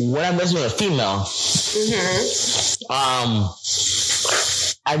when I'm messing with a female,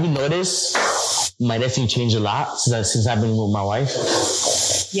 have you noticed my destiny changed a lot since I've been with my wife?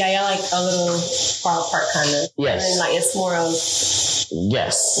 Yeah, y'all like a little far apart kind of. Yes. And like it's more of...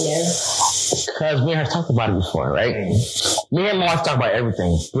 Yes. Yeah. Because me and her talked about it before, right? Me and my wife talk about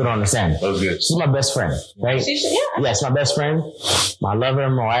everything. We don't understand. That was good. She's my best friend, right? Yeah. Yes, my best friend. I love her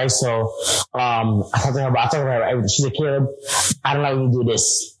and my wife. So, I talk to her about everything. She's a Caleb. I don't like when you do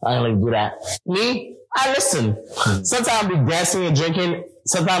this. I don't like you do that. Me, I listen. Sometimes I be dancing and drinking.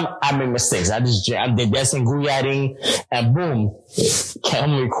 Sometimes I make mistakes. I'm dancing, gouyading, and boom,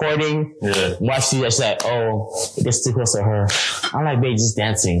 I'm recording. Yeah. Watch see that, she's like, oh, it gets too close to her. I'm like, babe, just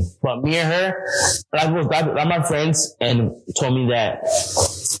dancing. But me and her, like my friends, and told me that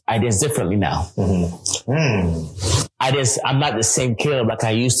I dance differently now. I'm not the same Caleb like I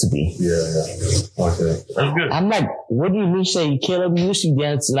used to be. Yeah. Okay. That's good. I'm like, what do you mean, say Caleb? You used to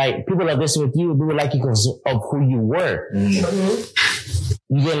dance like people are dancing with you. People like you because of who you were.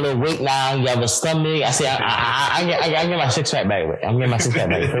 You get a little weight now. You have a stomach. I say, I get my six pack back. I'm getting my six pack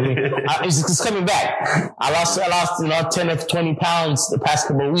back. For me, it's coming back. I lost, 10 or 20 pounds the past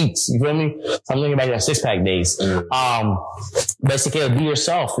couple of weeks. You feel me? So I'm getting back to 6 pack days. Basically, be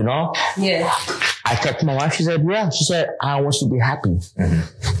yourself. You know? Yeah. I talked to my wife. She said, yeah. She said, I want you to be happy.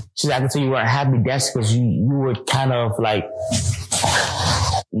 She said, I can tell you weren't happy. That's because you were kind of like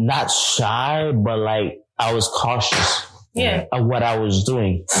not shy, but like I was cautious. Yeah. Of what I was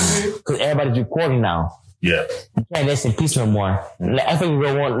doing. Because everybody's recording now. Yeah. You can't dance in peace no more. I think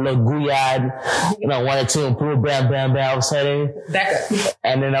we want a little gouyad, 1 or 2 and pull bam, bam, bam, all of a sudden. Back up.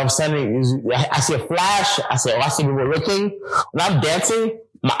 And then all of a sudden, I see a flash. I see people looking. When I'm dancing,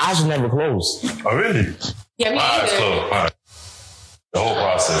 my eyes are never closed. Oh, really? Yeah, me eyes closed. All right. The whole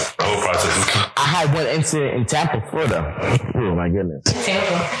process. I had one incident in Tampa, Florida. Oh, my goodness.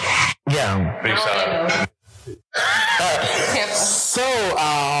 Tampa. Yeah. Big shout out. So,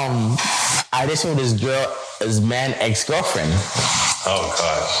 I just with this girl, this man, ex-girlfriend. Oh,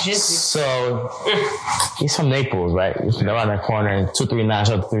 gosh. So, he's from Naples, right? He's around that corner, 239,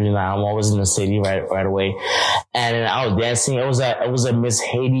 shop 239. I'm always in the city right away. And then I was dancing. It was a Miss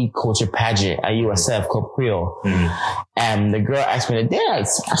Haiti culture pageant at USF called Creole. And the girl asked me to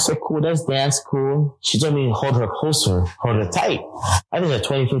dance. I said, cool, let's dance, cool. She told me to hold her closer, hold her tight. I think it's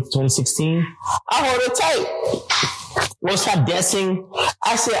 2016. I hold her tight. We'll stop dancing.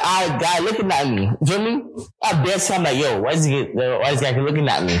 I said, guy looking at me. You feel me? I'm dancing. I'm like, yo, why is this guy looking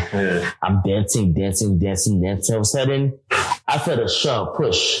at me? Yeah. I'm dancing. All of a sudden, I felt a shove,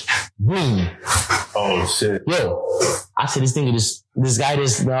 push. Boom. Oh, shit. Yo, I said, this guy,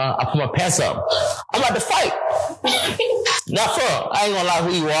 I put my pants up. I'm about to fight. Not for, I ain't gonna lie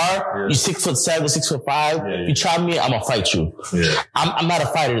who you are. Yeah. You 6'7", 6'5". Yeah. You try me, I'm gonna fight you. Yeah. I'm not a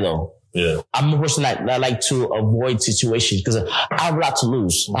fighter though. Yeah. I'm a person that like to avoid situations because I have a lot to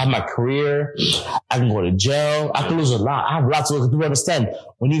lose. I have my career. I can go to jail. I can lose a lot. I have a lot to lose. Do you understand?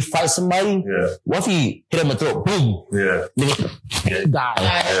 When you fight somebody, what if you hit him in the throat? Boom. Yeah. Die.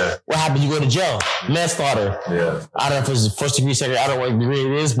 Yeah. What happened? You go to jail. Manslaughter. Yeah. I don't know if it's first degree, second. I don't know what degree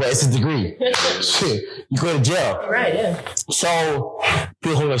it is, but it's a degree. Shit. You go to jail. Right. Yeah. So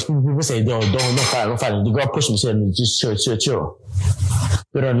people say, don't fight. The girl pushed me. Said, just chill.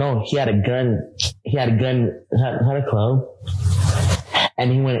 We don't know. He had a gun. Had a club,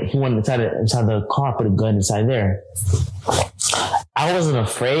 and he went inside the car, put a gun inside there. I wasn't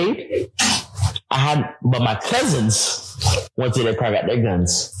afraid. But my cousins went to their car, got their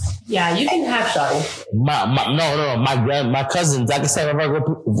guns. Yeah, you can have shotty. My cousins, like I said, if I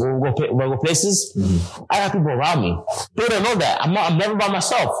go places, I got people around me. People don't know that. I'm never by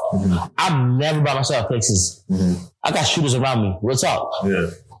myself. I'm never by myself places. I got shooters around me. Real talk.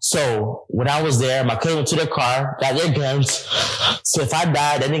 Yeah. So when I was there, my cousin went to their car, got their guns. So if I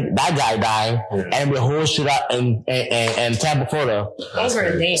died, then that guy died, and the whole shootout and Tampa, Florida,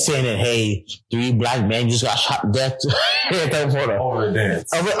 saying that, hey, 3 black men just got shot to death in Tampa, Florida. Over a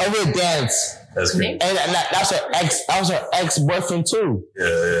dance. That's great. And that was her ex-boyfriend too.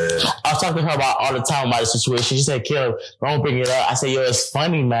 Yeah. I was talking to her about all the time about the situation. She said, Caleb, don't bring it up. I said, yo, it's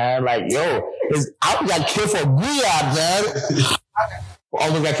funny, man. Like, yo, I got killed for Riyadh, man.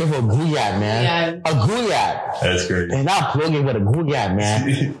 Always got killed for a guyad, man. Yeah. A guyad. That's crazy. And not plugging with a guyad,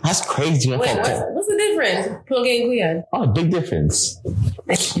 man. That's crazy. Wait, what's the difference? Plug and guyad. Oh, big difference.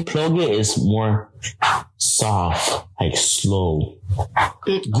 Plug is more soft, like slow.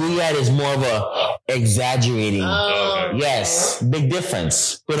 Guyad is more of a exaggerating. Oh, yes, big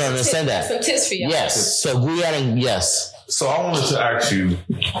difference. But understand that. Some tips for y'all. Yes. So guyad and yes. So I wanted to ask you,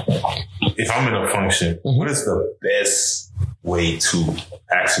 if I'm in a function, what is the best way to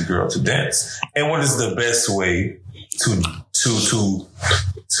ask a girl to dance, and what is the best way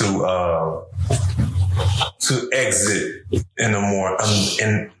to exit in a more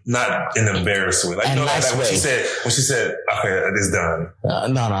not an embarrassed way, like and nice when she said, okay, it is done.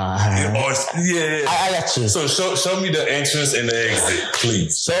 No. Yeah. I got you. So show me the entrance and the exit,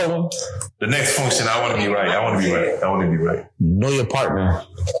 please. So the next function, I want to be right. I want to be right. Know your partner.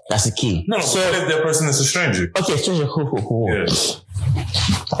 That's the key. No. So what if that person is a stranger? Okay, stranger. Cool. Yeah.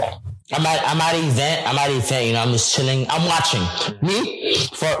 I'm at an event, you know, I'm just chilling. I'm watching. Me,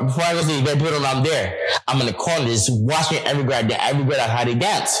 before I go to the event, people know I'm there. I'm in the corner just watching every girl how they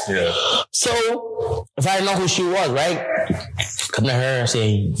dance. Yeah. So, if I didn't know who she was, right? Come to her and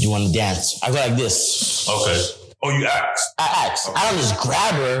say, you want to dance? I go like this. Okay. Oh, you asked? I asked. Okay. I don't just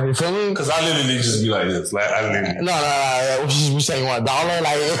grab her, you feel me? Because I literally just be like this. Like, I literally... No. You saying you want $1?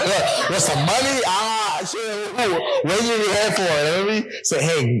 Like, what's some money? What are you here for? You know what I mean? Say,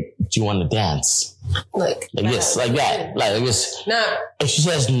 hey, do you want to dance? Like this, like that. Like this. Nah. If she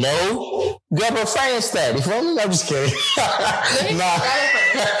says no, grab her friend instead. You feel me? I'm just kidding. Nah,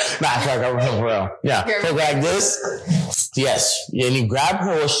 for real. Yeah. So like this. Yes. And you grab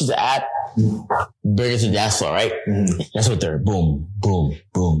her where she's at. Bring her to the dance floor, right? Mm-hmm. That's what they're boom, boom,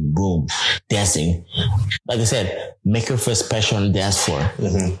 boom, boom, dancing. Like I said, make her feel special on the dance floor.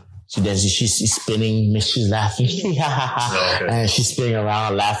 Mm-hmm. She does. She's spinning. She's laughing. Okay. And she's spinning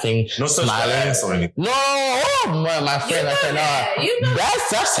around, laughing, no smiling. No, my friend. No,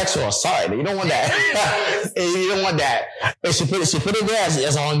 that's sexual assault. You don't want that. You don't want that. If she put it there,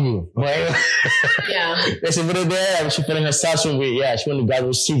 it's on you, right? Yeah. If she put it there, she put it herself. She want to grab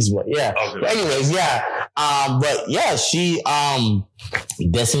those cheeks, but yeah. Okay. But anyways, yeah. But yeah, she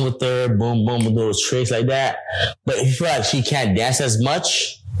dancing with her, boom, boom, with those tricks like that. But if you feel like she can't dance as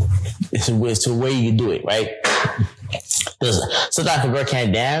much, it's a way you can do it, right? Sometimes if a girl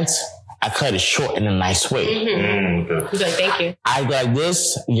can't dance, I cut it short in a nice way. Mm-hmm. Okay. He's like, thank you. I go like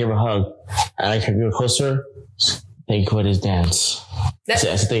this, give her a hug. I like her, get closer. Thank you for this dance. Thank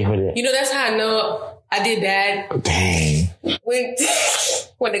you for that. You know, that's how I know I did that. Dang.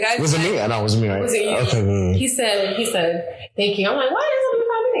 When the guy was it me? I know it was me, right? Was it you? Okay. He said, thank you. I'm like, why is it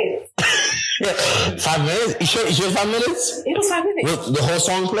 5 minutes? Yeah. 5 minutes? You sure 5 minutes? It was 5 minutes. The whole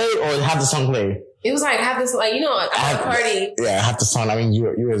song played or half the song played? It was like half this, like, you know, at a party. Yeah, half the song. I mean, you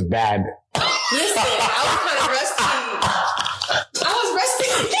was bad. Listen, I was kind of rusty.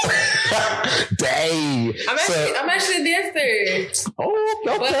 Dang. I'm actually a dancer. Oh,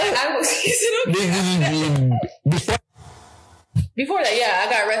 okay. But I was Before that, yeah, I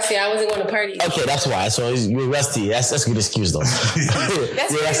got rusty. I wasn't going to party. Okay, that's why. So you're rusty. That's a good excuse, though. That's what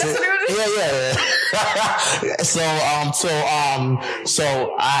it was. Yeah.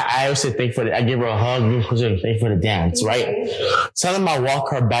 So I always say thank for the. I give her a hug. Thank for the dance, right? Mm-hmm. Tell them I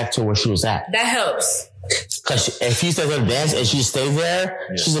walk her back to where she was at. That helps. Because if she starts to dance and she stays there,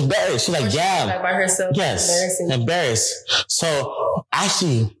 she's embarrassed. She's like, damn. Like by herself. Yes. Embarrassed. So I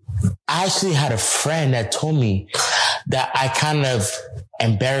actually had a friend that told me that I kind of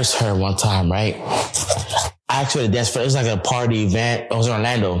embarrassed her one time, right? I actually danced for, it was like a party event. It was in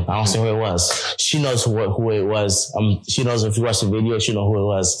Orlando. I don't say who it was. She knows who it was. She knows if you watch the video, she knows who it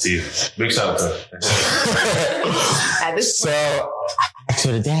was. Big shout out to her. So I asked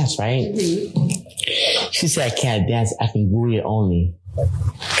her to dance, right? Mm-hmm. She said, I can't dance. I can booty it only.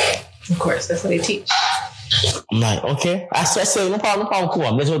 Of course, that's what they teach. I'm like, okay. I said, no problem, cool.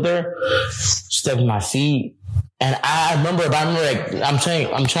 I'm dancing with her. Stepping my feet. And I remember, like, I'm trying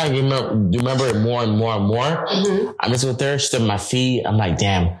to remember it more and more and more. Mm-hmm. I'm just with her, stepping my feet. I'm like,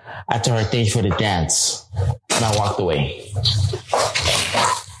 damn. I told her, thank you for the dance. And I walked away.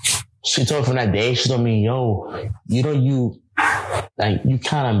 She told me from that day, she told me, yo, you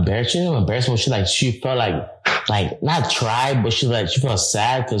kind of embarrassed me. She felt like, not tried, but she felt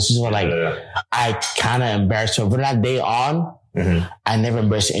sad because she felt like I kind of embarrassed her. But from that day on, mm-hmm. I never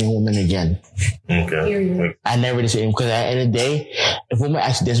embarrassed any woman again. Okay. I never did anything because at the end of the day, if a woman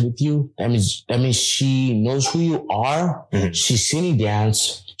actually dances with you, that means she knows who you are. Mm-hmm. She's seen you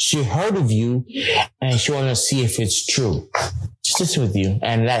dance. She heard of you, and she want to see if it's true. She sits with you,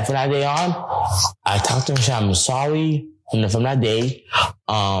 and from that day on, I talked to her. She said, "I'm sorry from that day,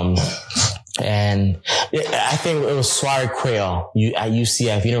 and I think it was Suarez Creole at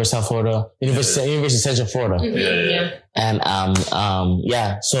UCF, University of Florida, University of Central Florida. Yeah. And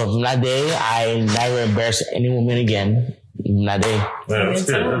so from that day, I never embarrassed any woman again. From that day. Yeah, that's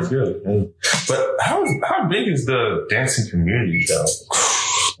good. That's good. But how big is the dancing community though?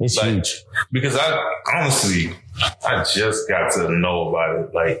 It's huge. Because I just got to know about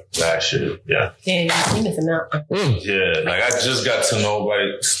it like last year. Yeah. Yeah, you missing out. Yeah, like I just got to know about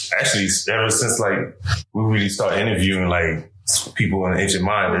it actually ever since like we really started interviewing like people in ancient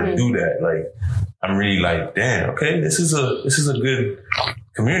mind that do that. Like I'm really like, damn, okay, this is a good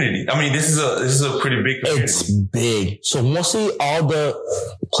community. I mean, this is a pretty big community. It's big. So mostly all the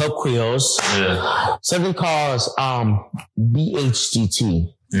Club Creoles, something called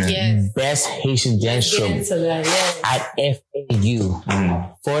BHDT. Yes. Best Haitian Dance Troupe at FAU,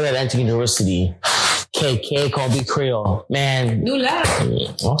 Florida Atlantic University. KK Colby Creole, man. New life.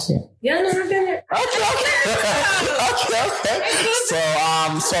 Okay. Yeah, no, I've been there. Okay.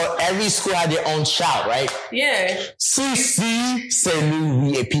 So every school had their own shout, right? Yeah. CC, c'est nous,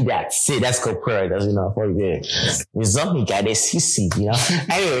 VIP, that's Club Creole, that's, for good. Result, got it, CC,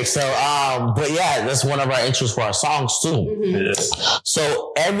 Anyway, so, but yeah, that's one of our interests for our songs too. Mm-hmm. Yeah.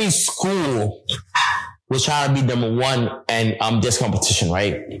 So every school was trying to be number one and this competition,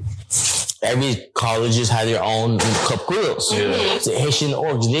 right? Every colleges had their own Club Creoles. Yeah. It's a Haitian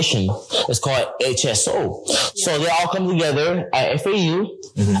organization. It's called HSO. Yeah. So they all come together at FAU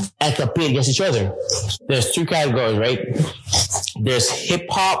and compete against each other. There's 2 categories, right? There's hip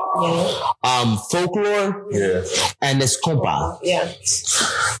hop, folklore, and there's compa. Yeah.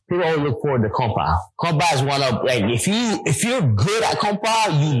 People always look forward to compa. Compa is one of like if you're good at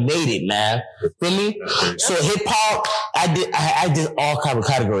compa, you made it, man. Feel me? So hip hop, I did all kind of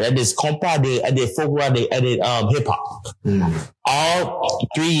categories. I did compa, I did folklore, I did hip hop. All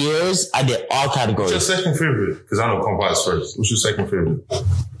 3 years, I did all categories. What's your second favorite? Because I know compa is first. What's your second favorite?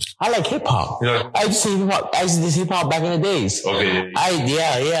 I like hip hop. Yeah. I just did hip hop back in the days. Okay. It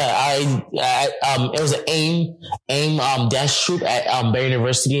was an AIM dance troupe at Baylor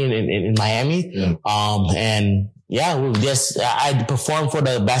University in Miami. Yeah. I performed for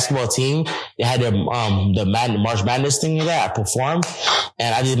the basketball team. They had the March Madness thing in there. I performed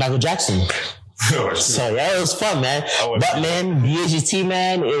and I did Michael Jackson. So yeah, it was fun, man. But man, BHT,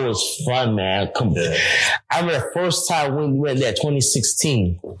 man, it was fun, man. I remember the first time when we went there,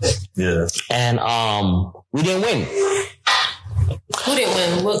 2016. Yeah. And we didn't win. Who didn't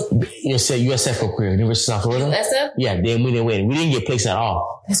win? What? You said USF for Korea, University of South Florida. USF? Yeah, we didn't win. We didn't get placed at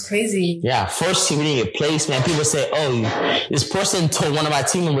all. That's crazy. Yeah, first team we didn't get placed, man. People say, "Oh, this person told one of my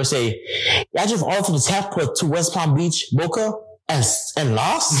team members, say, I drove all from the Tapper to West Palm Beach, Boca." And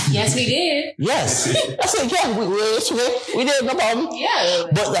lost? Yes, we did. Yes. I said, yeah, we did, no problem. Yeah.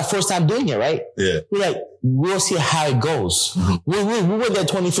 But that first time doing it, right? Yeah. We're like, we'll see how it goes. We went there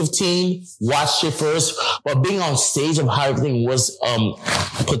 2015, watched it first, but being on stage of how everything was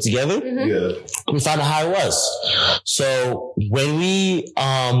put together, we found out how it was. So when we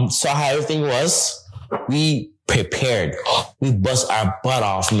saw how everything was, we prepared. We bust our butt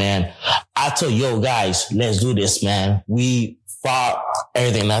off, man. I told yo guys, let's do this, man. We fought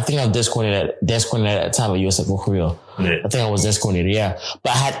everything. I think I was desk coordinator at that time at USF for Korea. Yeah. I think I was desk coordinator, yeah.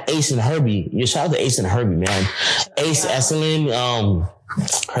 But I had Ace and Herbie. Yeah, shout out to Ace and Herbie, man. Ace, Esselin,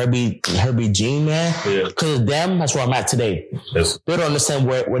 Herbie Jean, man. Yeah. Cause of them, that's where I'm at today. Yes. They don't understand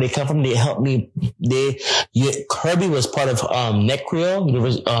where they come from. They helped me. Herbie was part of Net Creole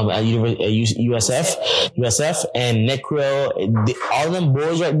at USF, and Net Creole. All of them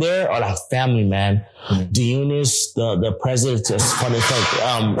boys right there are like family, man. The Eunice, the president, is funny,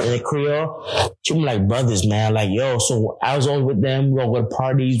 Net Creole, treat them like brothers, man. Like yo, so I was always with them. We all go to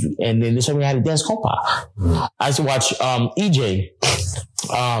parties, and then this time we had a dance compa. I used to watch EJ.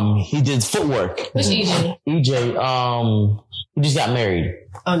 He did footwork. Which EJ? EJ, he just got married.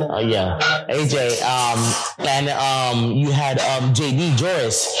 Oh no. Yeah. AJ, and you had JD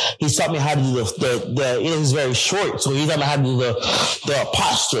Joris. He taught me how to do the it was very short, so he taught me how to do the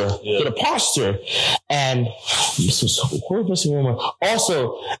posture. Yeah. The posture. And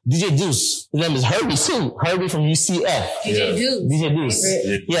also DJ Deuce. His name is Herbie too. Herbie from UCF. DJ Deuce. DJ Deuce.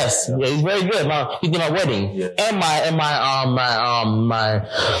 Yeah. Yes. Yeah, he's very good. He did my wedding. Yeah. And my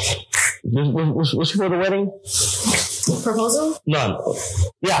what's for the wedding? Proposal? No.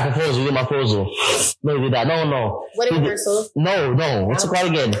 Yeah, proposal. He did my proposal. No, he did that. No. Wedding rehearsal? No. What's it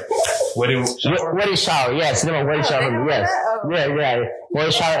called again? Wedding shower? Wedding shower, yes. He did my wedding shower. Yes. Yeah. Boy,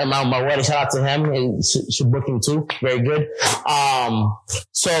 shout out my wedding. Shout out to him and she booking too. Very good.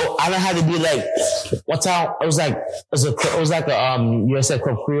 So I don't have to be like, what's out? It was like a USF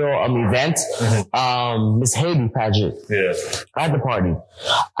Club Creole event. Miss Haiti pageant. Yeah. At the party.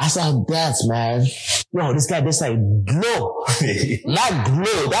 I saw dance, man. Yo, this guy just like glow. Not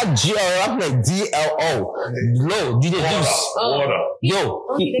glow. That G-L-O. I'm like D-L-O. Glow. DJ Deuce. Water. Yo,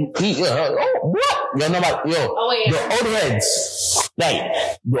 what? Yo, nobody, yo, the old heads, like,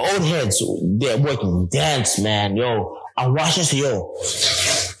 the old heads, they're working dance, man. Yo, I'm watching this, yo,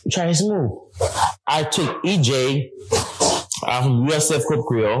 try this move. I took EJ, from USF Club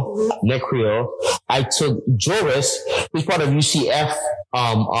Creole, Neck Creole. I took Joris, who's part of UCF,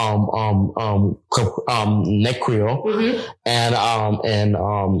 Neck Creole, and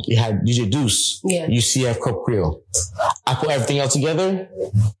you had DJ Deuce, UCF Club Creole. I put everything else together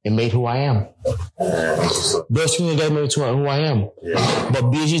and made who I am. Those things together made who I am.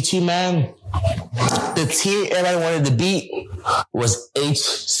 But BGT, man, the team everybody wanted to beat was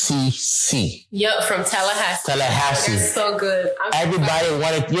HCC. Yep, from Tallahassee. They're so good. Everybody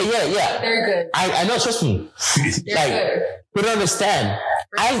wanted, yeah. They're good. I know, trust me. They're good. But understand,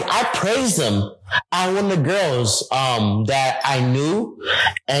 I praised them. I one of the girls that I knew,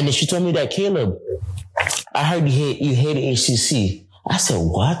 and she told me that, Caleb, I heard you hated HCC. I said,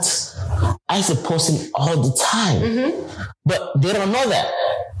 what? I used to post him all the time. But they don't know that.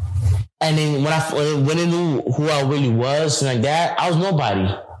 And then when they knew who I really was and like that, I was nobody.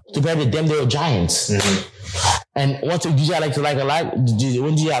 Compared to them, they were giants. And one DJ I like to like a lot, one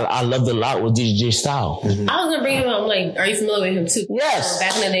DJ I loved a lot was DJ Style. I was gonna bring him up. I'm like, are you familiar with him too? Yes.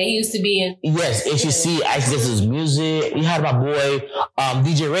 Back in the day, he used to be in. Yes, HCC. I used to listen to his music. He had my boy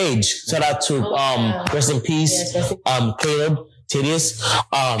DJ Rage. Shout out to rest in peace, Caleb. Thaddeus.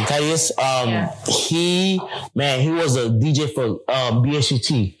 He was a DJ for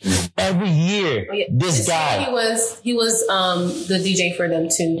BSUT. Every year, this guy. He was the DJ for them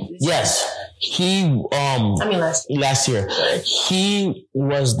too. Yes. Last year. He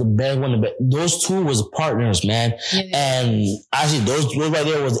was the best one of the best. Those two was partners, man. And actually those right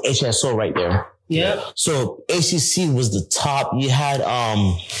there was HSO right there. Yeah. So HCC was the top. You had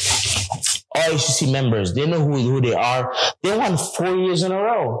all HCC members. They know who they are. They won 4 years in a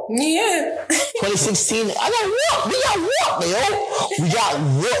row. Yeah. 2016, I got whooped. We got whooped, yo. We got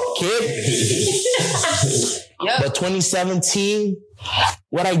whooped, kid. But 2017,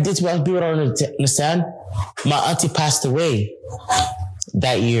 what I did to my people don't understand, my auntie passed away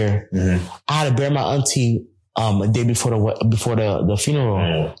that year. I had to bury my auntie a day before the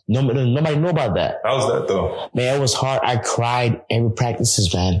funeral. Nobody knew about that. How's that though? Man, it was hard. I cried every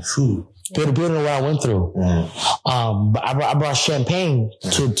practices, man. People don't know what I went through. But I brought champagne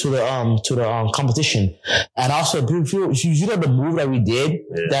to the competition, and also you know the move that we did.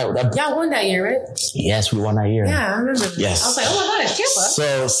 That y'all won that year, right? Yes, we won that year. Yeah, I remember. Yes. I was like, oh my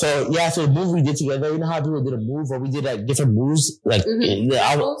gosh, So the move we did together. You know how people did a move, or we did like different moves. Like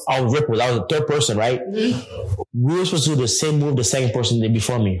I was Ripple. I was the third person, right? We were supposed to do the same move the second person did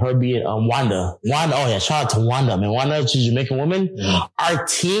before me. Her being Wanda. Wanda. Oh yeah, shout out to Wanda, man. Wanda, she's a Jamaican woman. Our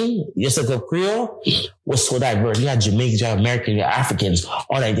team, yes. The Creole was so diverse. You had Jamaicans, you had Americans, you had Africans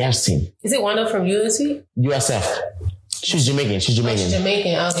on that dance team. Is it Wanda from USC? USF. She's Jamaican. She's Jamaican. Oh, she's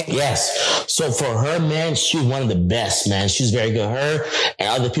Jamaican. Okay. Yes. So for her, man, she was one of the best, man. She was very good. Her and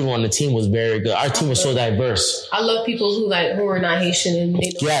other people on the team was very good. Our team was so diverse. I love people who are not Haitian and they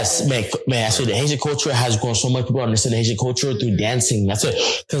know. Yes, man. So the Haitian culture has grown so much. People understand the Haitian culture through dancing. That's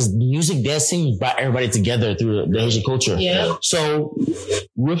it. Because music dancing brought everybody together through the Haitian culture. Yeah. So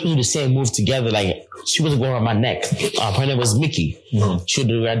we were doing the same move together. Like she wasn't going around my neck. Her name was Mickey. She would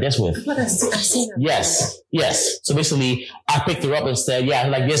do that dance with. I seen her. Yes. So basically, I picked her up instead. Yeah,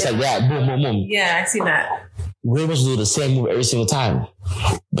 like this, like that. Boom, boom, boom. Yeah, I see that. We were supposed to do the same move every single time.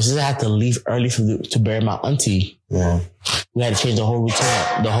 But since I had to leave early to bury my auntie, we had to change the whole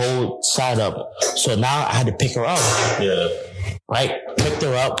routine, the whole side up. So now I had to pick her up. Yeah. Right? Picked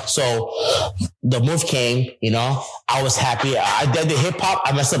her up. So the move came, I was happy. I did the hip hop.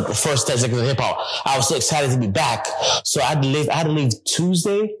 I messed up the first 10 seconds of hip hop. I was so excited to be back. So I had to leave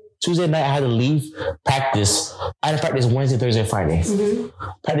Tuesday night. I had to leave practice. I had to practice Wednesday, Thursday, Friday.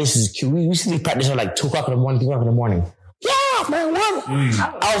 Practice is cute. We used to practice at like 2 o'clock in the morning, 3 o'clock in the morning. Yeah, off, man. What?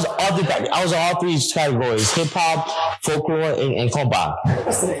 I was all three categories: hip hop, folklore, and combat.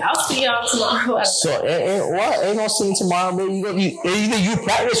 I'll see y'all tomorrow. So ain't gonna see you tomorrow, man. Either you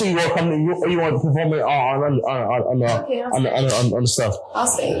practice or you want to perform it on the stuff. I'll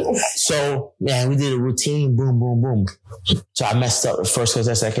see. So man, we did a routine, boom, boom, boom. So I messed up the first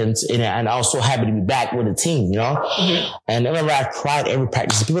couple of seconds, and I was so happy to be back with the team, you know. Mm-hmm. And I remember I cried every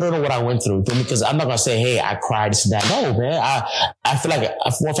practice. People don't know what I went through because I'm not gonna say, "Hey, I cried this and that." No, man. I feel like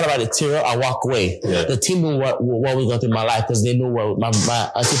I feel about to tear up. I walk away. Yeah. The team knew what we go through in my life because they knew what my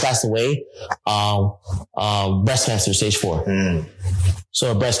auntie passed away, breast cancer, stage 4. Mm.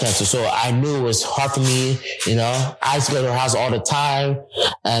 So breast cancer. So I knew it was hard for me, you know. I used to go to her house all the time.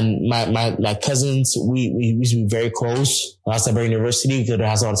 And my cousins, we used to be very close. I was at Berkeley University, go to her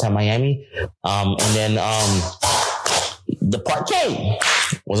house all the time in Miami. And then the part came.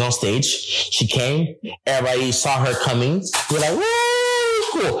 Was on stage. She came. Everybody saw her coming. We were like, woo,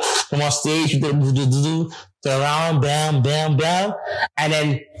 cool. Come on stage, turn around, bam, bam, bam. And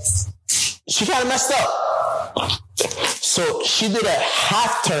then she kind of messed up. So she did a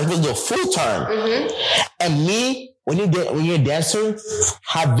half turn, she did a full turn. Mm-hmm. And me, when you're a dancer,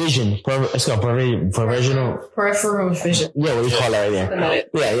 have vision. It's called peripheral vision. Yeah, what do you call that right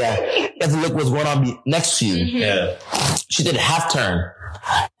there? Yeah. You have to look what's going on next to you. Mm-hmm. Yeah. She did a half turn.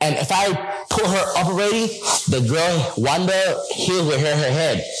 And if I pull her up already, the girl, Wanda, heels with her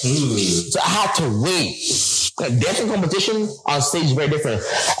head. Ooh. So I had to wait. Dancing competition on stage is very different.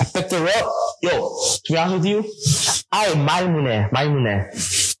 I picked her up. Yo, to be honest with you, I admire me there.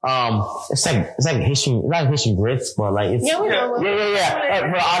 It's like Haitian, not Haitian grits, but like it's, yeah. For the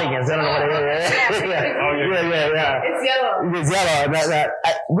audience, I don't know what it is. Yeah. It's yellow. It's yellow.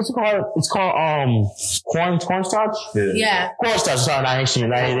 What's it called? It's called, cornstarch? Yeah. Cornstarch, sorry, not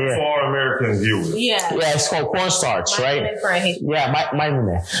Haitian. For American viewers. Yeah, it's called cornstarch, right? Yeah, my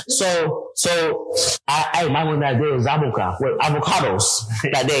there. So my one that day was avocados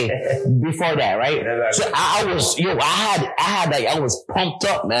that day before that, right? So I was pumped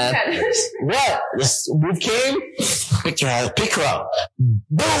up, man. What? This move came, pick her up.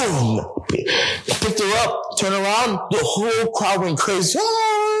 Boom! Picked her up, turn around, the whole crowd went crazy.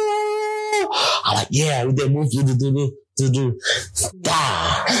 Oh! I'm like, yeah, we did move, do.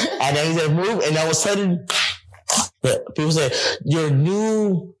 And then he did move, and all of a sudden, people say, your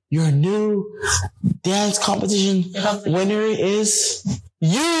new dance competition winner is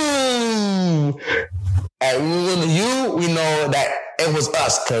you. And we know that it was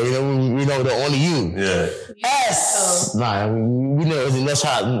us, cause we know the only you. Yeah. Us. Nah, we knew it was no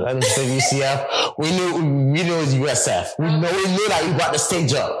shot. I didn't say UCF. We knew it was USF. We knew that we brought the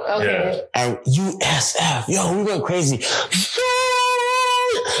stage up. Okay. And USF, yo, we went crazy.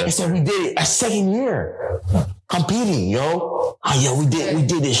 And so we did it a second year. Competing, yo. We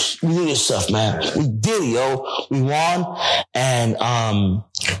did this stuff, man. We did it, yo. We won, and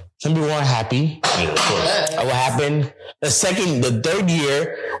some people weren't happy. Yeah, of course. What happened? The third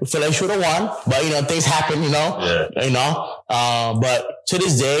year, we feel like we should have won, but things happen, but to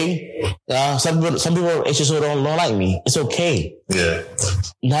this day, some people HSO don't like me. It's okay. Yeah.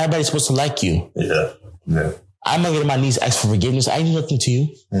 Not everybody's supposed to like you. Yeah. I'm not getting my knees ask for forgiveness. I ain't nothing to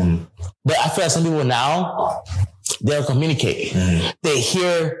you. Mm. But I feel like some people now, they don't communicate. Mm. They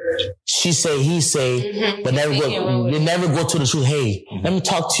hear she say, he say, but they never go to the truth. Hey, let me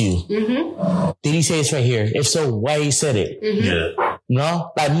talk to you. Mm-hmm. Did he say this right here? If so, why he said it? Mm-hmm. Yeah.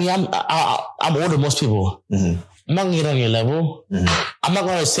 No, like me, I'm older than most people. Mm-hmm. I'm not gonna get on your level. Mm-hmm. I'm not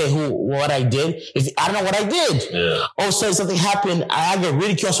gonna say what I did. If I don't know what I did. Yeah. All of a sudden something happened, I get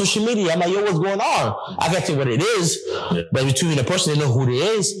ridiculed on social media. I'm like, yo, what's going on? I can't say what it is. Yeah. But between the person, they know who it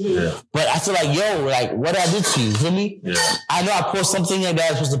is. Yeah. But I feel like, yo, like, what did I do to you? Feel me? Yeah. I know I post something like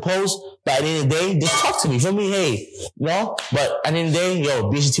that I'm supposed to post, but at the end of the day, just talk to me. Feel me? Hey, But at the end of the day, yo,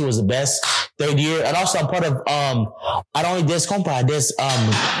 BCT was the best. Third year. And also I'm part of, I don't only dance compa, I dance,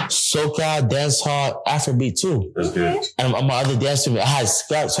 soca, dancehall, Afrobeat too. That's good. And I'm other dancer. I had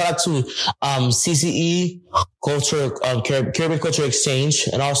shout out to, CCE, Caribbean Cultural Exchange,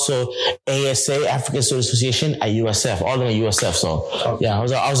 and also ASA, African Student Association at USF, all of them at USF. So yeah, I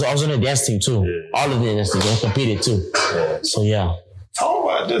was on the dance team too. Yeah. All of the dance team, I competed too. Yeah. So yeah. Talk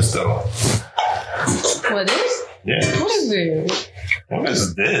about this though. What is? Yeah. What is it? What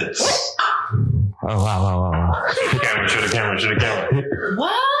is this? Oh, wow. Show the camera.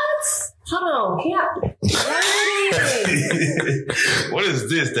 What? Hold on. What is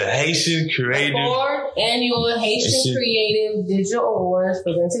this? The Haitian Creative... The 4th Annual Haitian Creative Digital Awards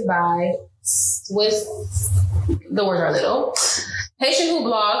presented by Swiss... The words are little. Haitian Who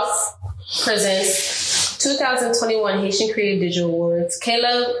Blogs presents 2021 Haitian Creative Digital Awards.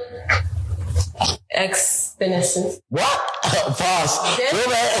 Caleb Exantus. What? Pause. Go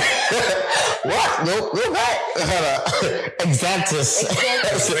back. What? Go back. Exantus.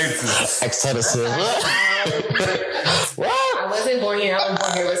 Exantus. What? I wasn't born here. I was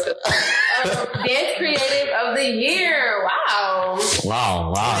born here with Dance Creative of the Year. Wow.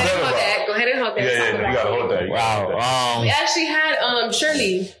 Wow. Go ahead and hold that. Yeah, you gotta hold that. Wow. We actually had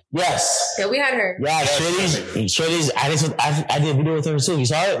Shirley. Yes. Yeah, we had her. Yeah, Shirley's. I did a video with her too. You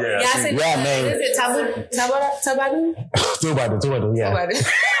saw it? Yeah, I said, man. Is it Tabadu? Tabadu, yeah.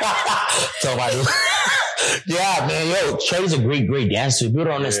 Tabadu. Yeah, man, yo, Shirley's a great dancer. People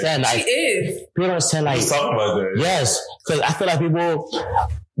don't understand. Like, she is. People don't understand, like, let's talk about that. Yes, because I feel like people,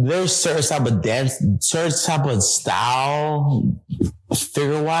 there's certain type of dance, certain type of style,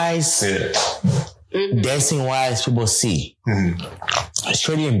 figure wise, dancing wise, people see.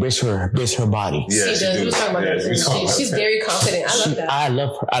 Shirley embrace her body. Yeah, she does. We were talking about that. She's very confident. I love that. I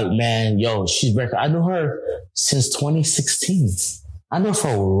love her. Man, yo, she's very, I knew her since 2016. I know her for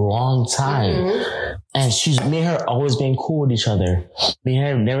a long time. And me and her always been cool with each other. Me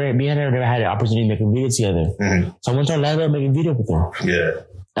and her never had the opportunity to make a video together. So I went to Orlando to make a video with her. Yeah.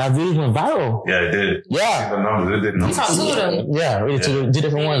 That video went viral. Yeah, it did. Yeah. The numbers, it did. You saw two of them. Yeah, really two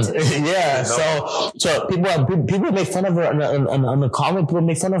different ones. Yeah. So people make fun of her on the comment. People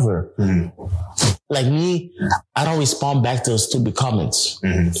make fun of her. Like me, I don't respond back to stupid comments.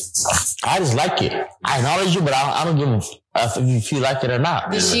 I just like it. I acknowledge you, but I don't give a if you like it or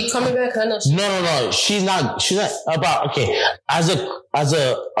not. Is she coming back? No. She's not about, okay. As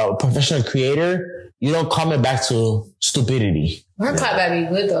a professional creator, you don't comment back to stupidity. Her clapback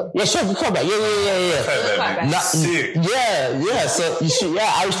be good though. Yeah, sure, clapback. Yeah. Sick. Yeah. So you should,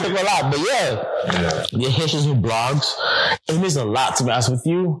 I respect her a lot, but yeah. The Haitians who blogs, it means a lot to be honest with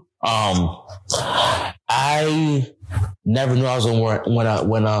you. I never knew I was gonna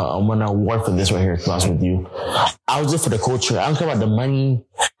win an award for this right here, to be honest with you. I was just for the culture. I don't care about the money.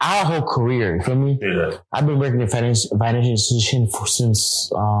 I have a whole career, you feel me? Yeah. I've been working in financial institution for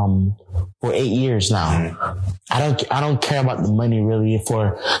 8 years now. I don't care about the money really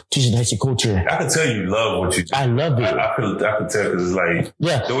for teaching Haitian culture. I can tell you love what you do. I love it. I can tell because it's like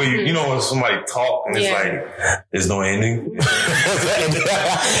the way you know when somebody talk and it's like there's no ending.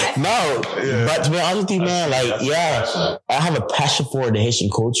 No, but to be honest with you, man, I have a passion for the Haitian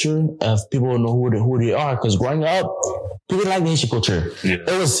culture. If people know who they are, because growing up, people like the Haitian culture. Yeah.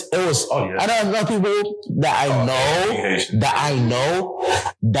 It was. I don't know people that I know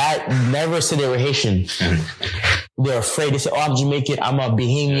that never said they were Haitian. They're afraid. They say, "Oh, I'm Jamaican. I'm a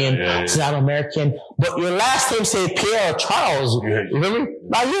Bahamian. So I'm American." But your last name said Pierre or Charles. You feel me?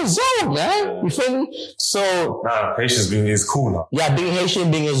 Now you're Zoe, man. You feel me? So Haitians being is cool now. Yeah, being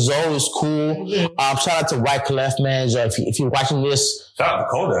Haitian, being a Zoe is cool. Shout out to White Clef, man. If you're watching this, shout out to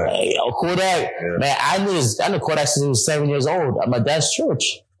Kodak. Hey, Kodak, man. I knew Kodak since he was 7 years old at my dad's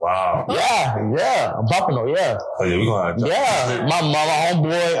church. Wow. Yeah. I'm Buffalo, yeah. Oh yeah, we're gonna have my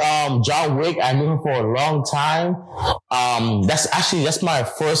homeboy, John Wick, I knew him for a long time. That's my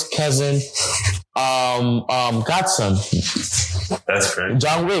first cousin, godson. That's great.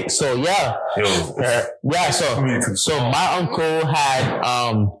 John Wick. So yeah. So my uncle had,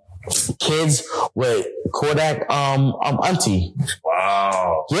 kids with Kodak, auntie.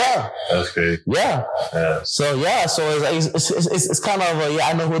 Wow. Yeah. That's great. Yeah. So it's kind of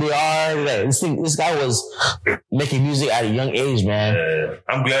I know who they are. This guy was making music at a young age, man. Yeah.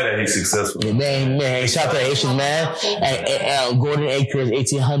 I'm glad that he's successful. Man, shout out to Haitian man. And Golden Acres,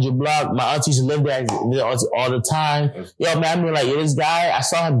 1800 block. My auntie used to live there all the time. Yo, man, I mean, like, this guy, I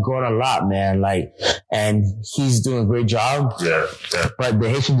saw him growing a lot, man. Like, and he's doing a great job. Yeah. But the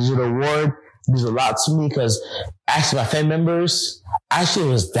Haitian Digital Award means a lot to me because actually my family members actually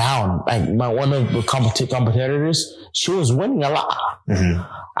was down. Like one of the competitors, she was winning a lot.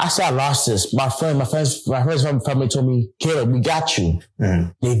 I said I lost this. My friends from family told me, Caleb, we got you.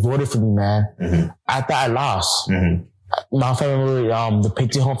 They voted for me, man. I thought I lost. My family, the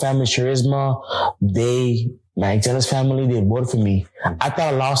Petit Home family, Charisma, my Exantus family, they voted for me. I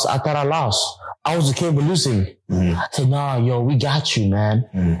thought I lost. I was a kid for losing. I said, nah, yo, we got you, man.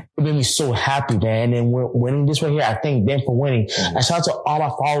 It made me so happy, man. And we're winning this right here. I thank them for winning. And shout out to all my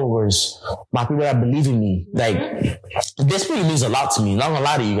followers, my people that believe in me. Like, this really means a lot to me. Not gonna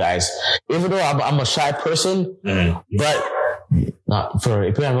lie to you guys. Even though I'm a shy person, but not for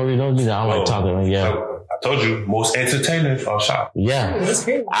if you don't really know me, I don't like talking. Yeah. told you, most entertaining shy. Yeah.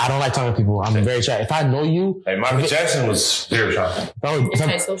 I don't like talking to people. I'm very shy. If I know you. Hey, Michael Jackson was very shy.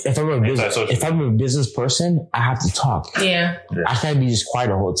 If I'm a business person, I have to talk. Yeah. I can't be just quiet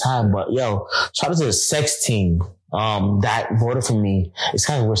the whole time. But yo, shout out to the sex team. That voted for me. It's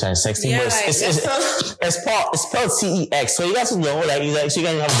kind of worse than 16, but it's spelled CEX. So you guys can know, so you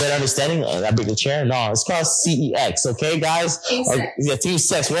guys have a better understanding. I break the chair. No, it's called CEX. Okay, guys? Yeah, Team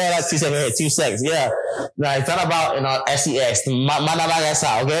Sex. Where that Team Sex here? Team Sex. Yeah. No, it's not about, SEX.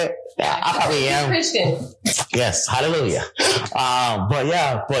 Okay? Yeah, I probably am. Christian. Yes, hallelujah. But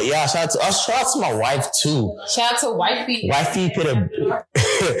yeah, shout out to my wife too. Shout out to wifey. My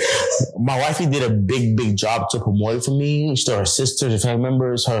wifey did a big job to promote it for me. She told her sisters and family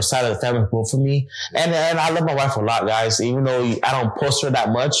members, her side of the family promote for me. And I love my wife a lot, guys. Even though I don't post her that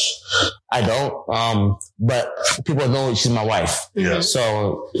much, I don't. But people know she's my wife. Yeah.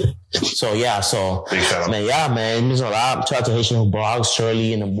 So man, it means a lot. Shout out to Haitian blogs,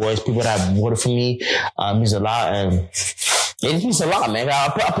 Shirley and the boys, people that voted for me. It means a lot, and it means a lot, man. I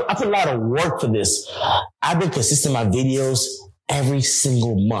put a lot of work for this. I've been consistent in my videos every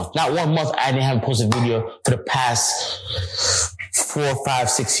single month. Not 1 month I didn't have posted a video for the past 4, 5,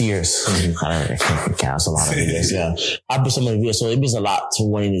 6 years. I can't count a lot of videos. Yeah, I put some of the videos, so it means a lot to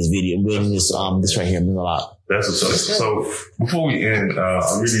winning this video. Winning this right here means a lot. That's what's up. So before we end,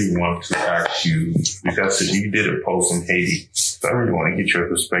 I really want to ask you, because you did a post on Haiti. So I really want to get your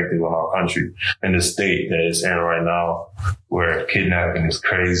perspective on our country and the state that it's in right now, where kidnapping is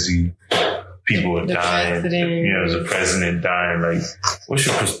crazy. People are dying. There's a president dying. Like, what's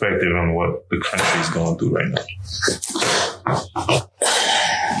your perspective on what the country is going through right now?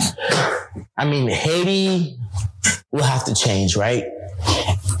 I mean, Haiti will have to change, right?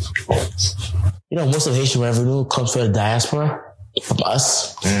 Most of Haitian revenue comes from the diaspora, from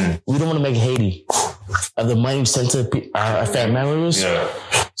us. We don't want to make Haiti. The money we send to our family members. Yeah.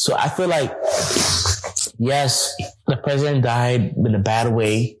 So I feel like, yes, the president died in a bad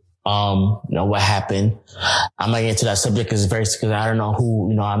way. What happened. I'm not getting into that subject because I don't know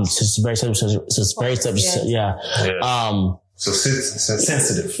who, it's very sensitive. Yeah. So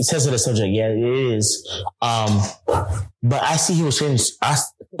sensitive. Sensitive subject. Yeah, it is. But I see he was trying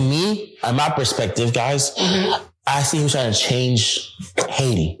me, in my perspective, guys, I see he was trying to change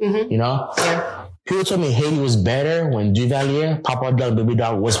Haiti, Yeah. People told me Haiti was better when Duvalier, Papa Dog, Baby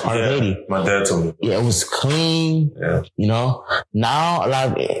Dog was part of Haiti. My dad told me. Yeah, it was clean. Yeah. Now a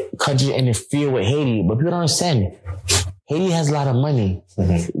lot of countries interfere with Haiti, but people don't understand. Haiti has a lot of money,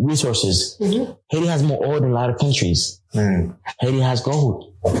 resources. Haiti has more oil than a lot of countries. Haiti has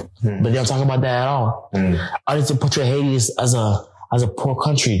gold, but they don't talk about that at all. I need to portray Haiti as a poor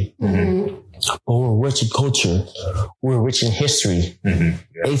country. But we're rich in culture. We're rich in history.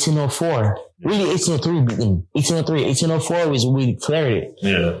 1804. Really, 1803. 1804 is when we declared it.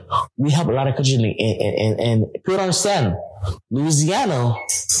 Yeah. We help a lot of countries and people don't understand. Louisiana.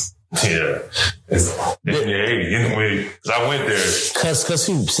 Yeah. Anyway, I went there.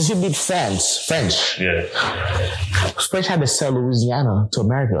 Since we beat French. Yeah. French had to sell Louisiana to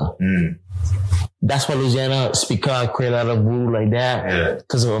America. That's why Louisiana created a lot of wood like that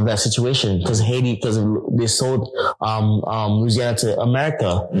because of that situation. Because Haiti, they sold Louisiana to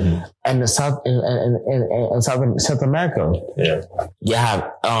America and the South and South America. Yeah, you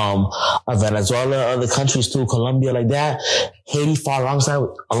have Venezuela, other countries too, Colombia, like that. Haiti fought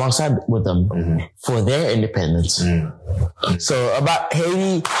alongside with them for their independence. So about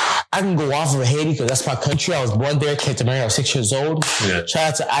Haiti, I can go on for Haiti because that's my country. I was born there, came to America. I was 6 years old. Yeah.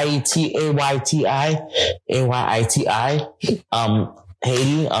 Shout out to AYTI.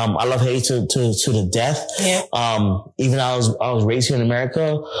 Haiti. I love Haiti to the death. Yeah. Even though I was raised here in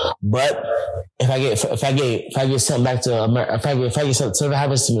America, but if I get sent back to America, if I get something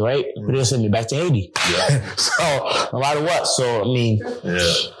happens to me, right? They'll send me back to Haiti. Yeah. So no matter what. So I mean, but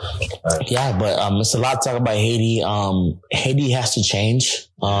it's a lot to talk about Haiti. Haiti has to change.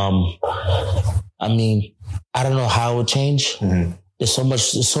 I mean, I don't know how it will change. There's so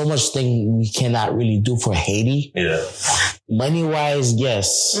much thing we cannot really do for Haiti. Yeah. Money wise,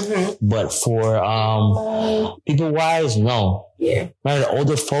 yes. But for people wise, no. Yeah. Right, the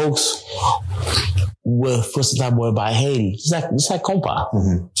older folks will feel some type of way about Haiti. It's like compa.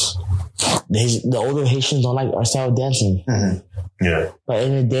 The older Haitians don't like our style of dancing. Yeah. But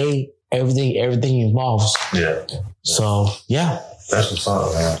in the day, everything involves. Yeah. So yeah. That's what's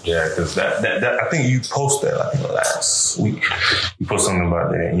up, man. Yeah, because that I think you posted last week. You put something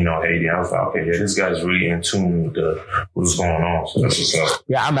about that, Haiti. I was like, okay, yeah, this guy's really in tune with what's going on. So that's what's up.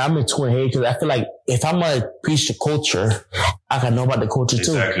 Yeah, I'm in tune with Haiti because I feel like if I'm gonna preach the culture, I can know about the culture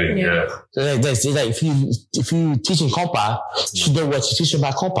too. Exactly. Yeah. So it's like if you teaching compa, you should know what you're teaching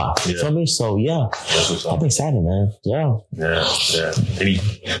about compa. You feel me? So yeah, I'm excited, man. Yeah. Any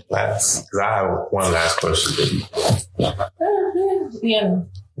last? Because I have one last question, baby. Yeah.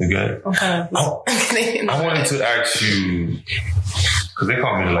 You good? Okay. I wanted to ask you, because they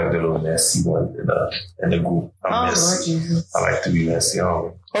call me like the little messy one in the group. I'm messy. I like to be messy.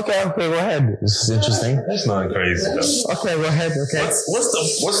 Okay, go ahead. This is interesting. That's not crazy though. Okay, go ahead. Okay. What's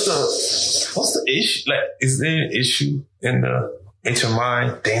the issue? Like, is there an issue in the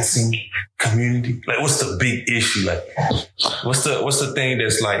HMI dancing community? Like, what's the big issue? Like, what's the thing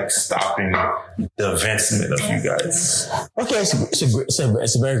that's like stopping the advancement of you guys? Okay,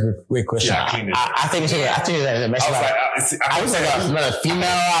 it's a very great question. Yeah, I think it's a mess. I was like a female.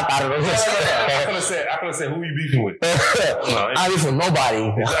 I thought it was. I could have said, who you beefing with? I beef with nobody.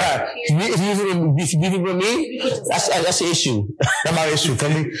 If you beefing with me, that's the issue. That's my issue for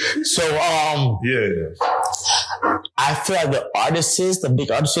me. So I feel like the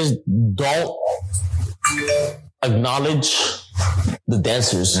big artists don't acknowledge the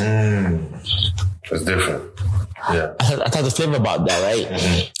dancers. That's different. Yeah. I talked to Flavor about that, right?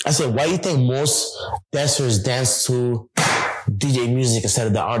 Mm-hmm. I said, why do you think most dancers dance to DJ music instead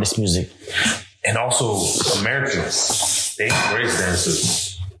of the artist music? And also, Americans, they embrace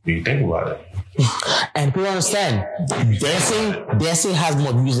dancers. When you think about it. And people understand, dancing has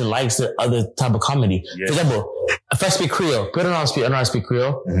more views and likes than other type of comedy. Yeah. For example, if I speak Creole, people don't know I speak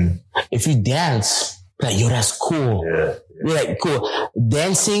Creole. Mm-hmm. If you dance, like, yo, that's cool. Yeah. You're like, cool.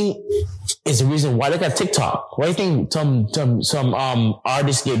 Dancing is the reason why. Look at TikTok. Why do you think some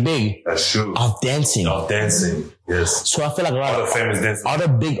artists get big? That's true. Of dancing. Yes. So I feel like a lot of famous dancers. Other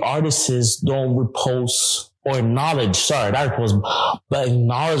big artists don't repost or acknowledge, not repost, but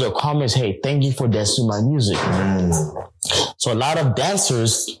acknowledge or comments, hey, thank you for dancing my music. So a lot of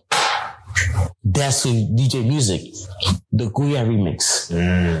dancers dance to DJ music. The Guya remix.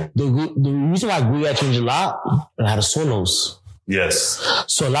 The reason why Guya changed a lot of solos. Yes.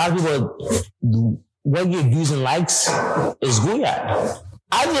 So a lot of people, what get views and likes is Guya.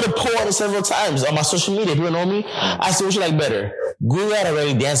 I did a poll on it several times on my social media. People know me. I said, what you like better? Guya or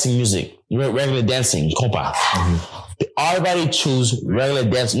regular dancing music? Regular dancing, compa. Mm-hmm. Everybody choose regular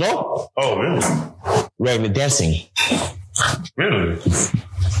dance. No. Oh, really? Regular dancing. Really?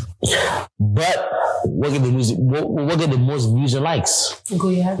 But what get the music? What get the most views and likes?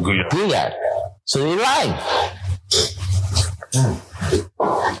 Guya. So they lie.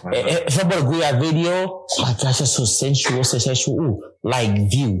 If I put a Guya video, my gosh, that's so sensual, Ooh, like,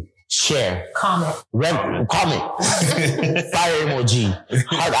 view, share, comment, fire emoji,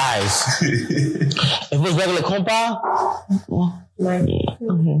 heart eyes. If it was regular compa,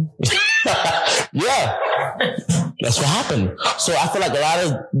 yeah, that's what happened. So I feel like a lot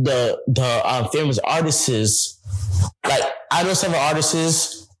of the famous artists, like, I know several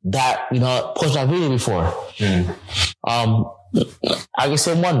artists that posted my video before. I can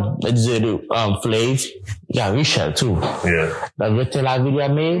say one. Let's do Flav. Yeah, Risha too. Yeah. That Victor live video I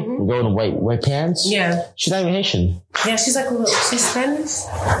made, going in white pants. Yeah. She's not even Haitian. Yeah, she's Spanish.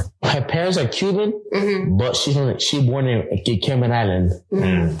 Her parents are Cuban, but she born in Cayman Island.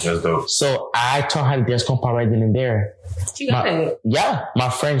 That's dope. So I taught her to dance compa right then and there. She got it. Yeah, my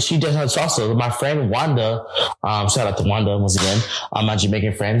friend, she does her salsa. My friend Wanda, shout out to Wanda once again, my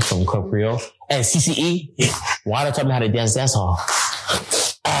Jamaican friend from Club Creole, and CCE. Wanda taught me how to dance hall.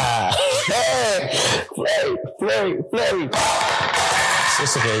 Flurry.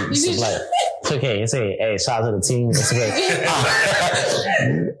 It's okay. It's okay. It's okay. Hey, shout out to the team. It's okay.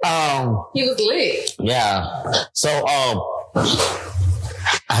 He was lit. Yeah. So,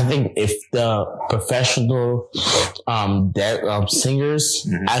 I think if the professional singers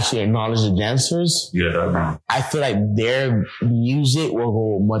actually acknowledge the dancers, I feel like their music will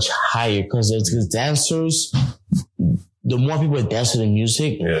go much higher because dancers, the more people dance to the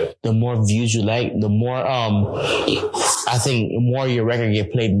music, the more views you like, the more I think more your record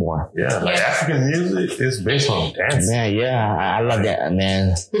get played more. Yeah, like African music is based on dance. Man, yeah, I love that,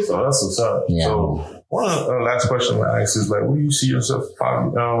 man. So that's what's up. Yeah. So one last question I ask is like, where do you see yourself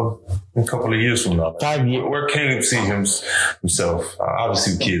in a couple of years from now? 5 years. Where can you see himself?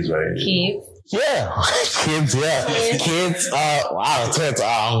 Obviously, kids, right? Yeah, kids. Wow, kids.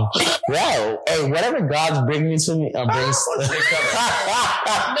 Yeah. Hey, whatever God brings to me, brings. No,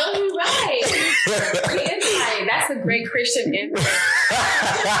 you're right. Insight. That's a great Christian insight.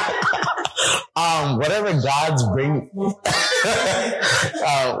 Whatever God's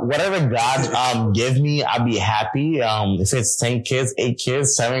whatever God give me, I'll be happy. If it's 10 kids, 8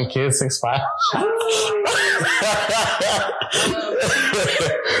 kids, 7 kids, 6, 5.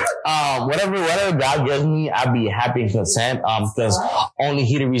 Whatever God gives me, I'll be happy and content. Because only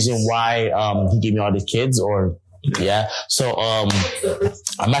He the reason why He gave me all the kids, or yeah. So I'm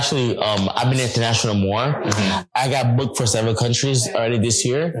actually I've been international more. Mm-hmm. I got booked for 7 countries already this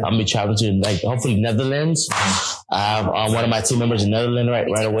year. I'm be traveling to like hopefully Netherlands. I have one of my team members in Netherlands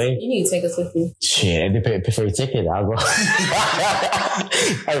right away. You need to take us with you. Shit, they pay for your ticket. I'll go.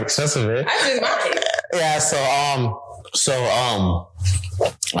 That's expensive, man. I just might. Yeah. So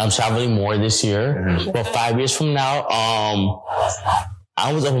I'm traveling more this year. Mm-hmm. But 5 years from now,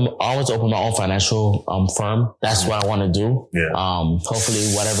 I was open my own financial firm. That's what I want to do. Yeah.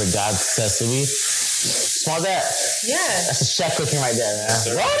 Hopefully, whatever God says to me. Smell that? Yeah. That's a chef cooking right there,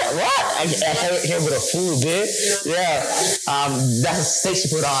 man. What? I here with a food, dude. Yeah. That's a steak you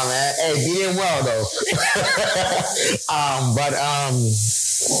put on, man. Hey, you did well though. But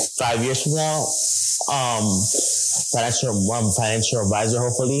 5 years from now, financial advisor,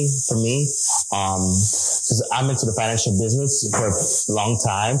 hopefully, for me. Because I'm into the financial business for a long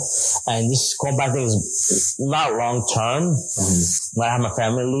time. And this compact thing is not long term. Mm-hmm. When I have my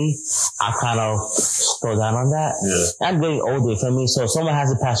family, I kind of slow down on that. Yeah. I'm getting older, family, so someone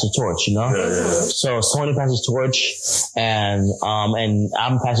has to pass the torch, you know? Yeah. So Sony passes the torch, and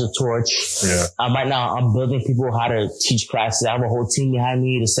I'm passing the torch. Yeah. Right now, I'm building people how to teach classes. I have a whole team behind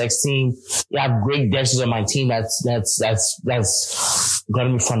me, the sex team. I have great dancers on my team. That's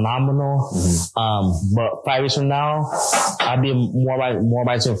gonna be phenomenal. Mm-hmm. But 5 years from now, I'll be more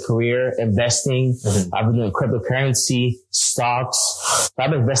about your career, investing. Mm-hmm. I've been doing cryptocurrency, stocks. So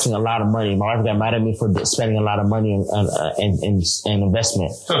I've been investing a lot of money. My wife got mad at me for spending a lot of money in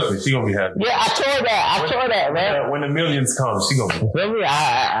investment. Trust me, she gonna be happy. Yeah, I told that, man. When the millions come, she gonna be. Feel me?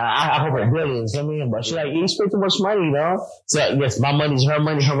 I hope it's billions. I mean, but she's like, you spend too much money, you know? So yes, my money's her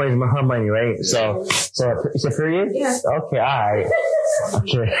money, her money's her money, right? So it's a period? Yeah. Okay, all right.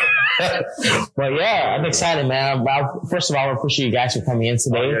 Okay. But yeah, I'm excited, man. First of all, I appreciate you guys for coming in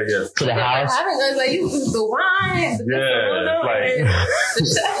today to the house. Having us like you, the wine, the the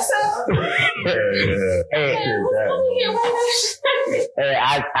chefs up. Hey,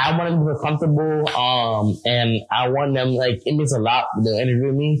 I want them to feel comfortable, and I want them, like, it means a lot when they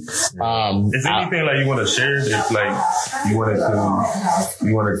interview me. Is there anything like you want to share? If like you wanted to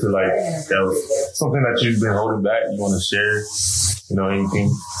like that was something that you've been holding back, you want to share? You know, anything?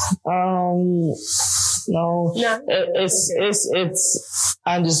 No.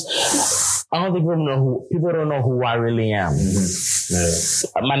 I don't think people don't know who I really am. Mm-hmm. Yeah.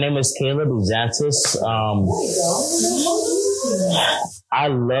 My name is Caleb Exantus. I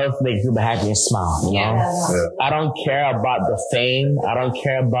love making people happy and smile, you know? Yeah. I don't care about the fame. I don't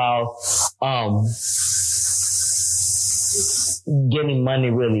care about, getting money,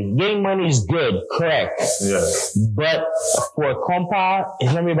 really. Getting money is good, correct. Yeah. But for a compa,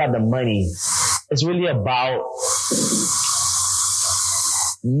 it's not really about the money. It's really about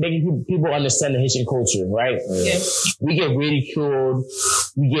making people understand the Haitian culture, right? Yeah. We get ridiculed.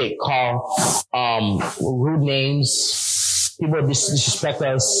 We get called rude names. People disrespect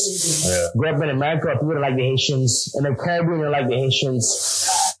us. Yeah. Grew up in America, people don't like the Haitians. In the Caribbean, they like the Haitians.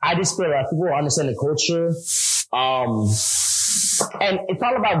 I just feel like people understand the culture. And it's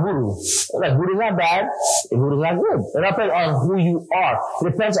all about voodoo. Like, voodoo's not bad, voodoo's not good. It depends on who you are. It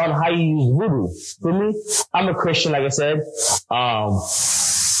depends on how you use voodoo. For me, I'm a Christian, like I said. I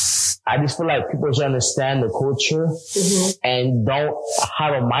just feel like people should understand the culture and don't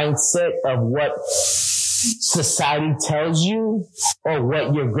have a mindset of what society tells you or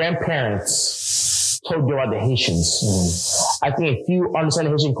what your grandparents told you about the Haitians. I think if you understand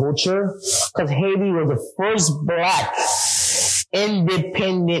the Haitian culture, because Haiti was the first black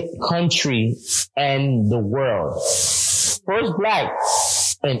independent country in the world. First black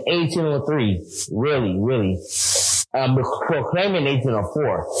in 1803. Really. Proclaimed in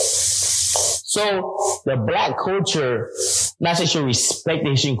 1804. So the black culture, not that you respect the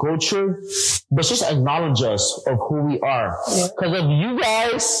Haitian culture, but just acknowledge us of who we are. Because of you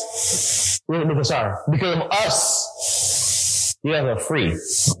guys, because of us, you guys are free.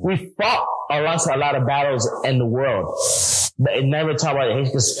 We fought alongside a lot of battles in the world, but it never talked about the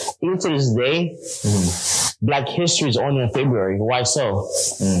Haitians. Because even to this day, Black History is only in February. Why so?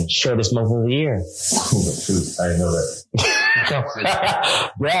 Shortest month of the year. I didn't know that.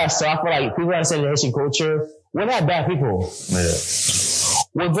 Yeah, so I feel like people understand the Haitian culture. We're not bad people. Yeah.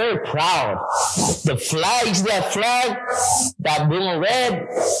 We're very proud. The flag, you see that flag? That blue and red?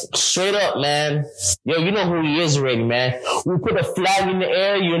 Straight up, man. Yo, you know who he is already, man. We put a flag in the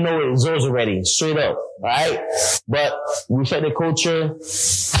air, you know it's Zo's already. Straight up, alright? But we respect the culture.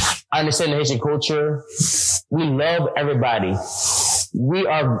 I understand the Haitian culture. We love everybody. We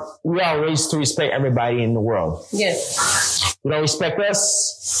are raised to respect everybody in the world. Yes. You don't respect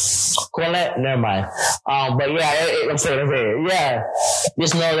us? Colette? Never mind. But yeah, I'm saying, yeah.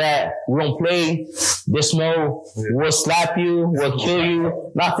 Just know that we don't play. Just know we'll slap you, we'll kill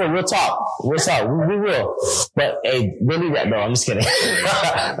you. Not for we'll talk. We'll talk. We will. But hey, believe that though. I'm just kidding.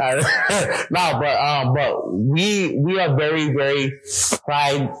 No, but we are very, very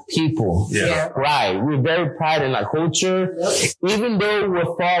pride people. Yeah. Pride. We're very proud in our culture. Even though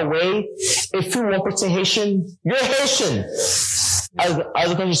we're far away, if you're 1% Haitian, you're Haitian.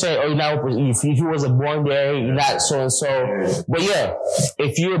 Other countries say, oh, you're not, if you wasn't born there, you're not so and so. But yeah,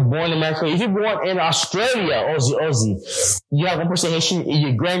 if you're born in America, if you're born in Australia, Aussie, you have 1% Haitian,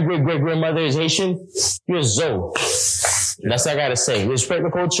 your great-grandmother is Haitian, you're Zoe. That's what I gotta say. Respect the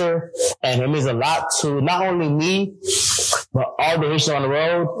culture, and it means a lot to not only me, but all the Haitians on the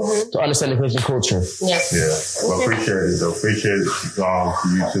road to understand the Haitian culture. Yes. Yeah. Well, appreciate it though. Appreciate it for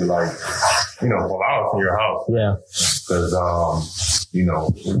you to like, allow us in your house. Yeah. Because, we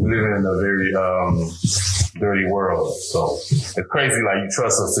live in a very, dirty world. So it's crazy. Like you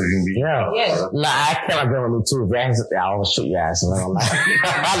trust us to even be. Yeah. Nah, I cannot go with me too. I'll shoot your ass. I'm not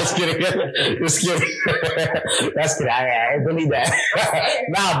I'm just kidding. Just kidding. That's kidding. I believe that.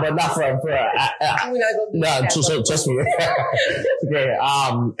 Nah, but not for trust me. Okay.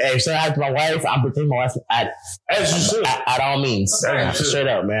 Hey, shout out to my wife. I'm protecting my wife as you should. At all means. Straight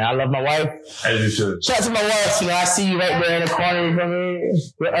up, man. I love my wife. As you should. Shout out to my wife. I see you right there in the corner. You feel me?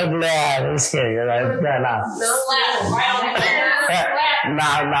 You're ugly ass. I'm just kidding. Nah.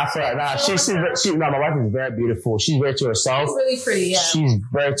 My wife is very beautiful. She's very to herself. She's really pretty, yeah. She's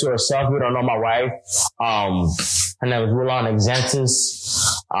very to herself. We don't know my wife. Her name is Exantus.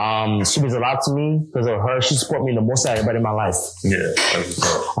 She means a lot to me because of her. She supported me the most out of everybody in my life. Yeah, that's what's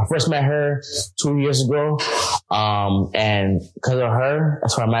up. I first met her 2 years ago. And because of her,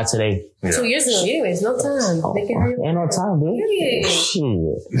 that's where I'm at today. Yeah. 2 years ago, anyways, no time. Ain't no time, dude. Shit.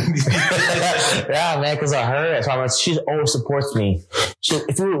 Yeah, man, because of her, that's why I'm at, she always supports me.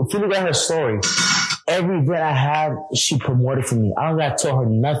 If you look at her story, every event I have, she promoted for me. I don't got to tell her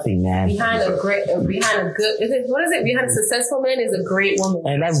nothing, man. Behind a successful man is a great woman.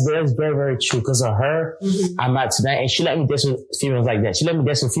 And that's very, very, very true. Because of her, I'm at tonight. And she let me dance with females like that. She let me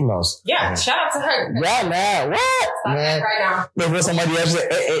dance with females. Yeah, shout out to her. Yeah, man. What? Stop man. Right now. Look for somebody else.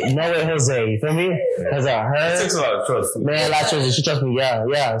 No way, Jose. You feel me? Because of her. It takes a lot of trust. Man, a lot of trust. She trusts me.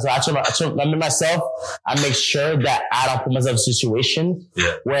 Yeah. So I mean, myself, I make sure that I don't put myself in a situation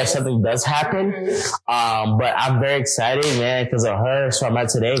where something does happen. But I'm very excited, man, because of her. So I'm at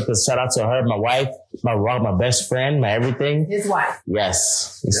today. Because shout out to her, my wife, my rock, my best friend, my everything. His wife.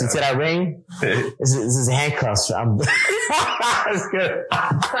 Yes. You see that ring? This is handcuffs. I'm it's good. So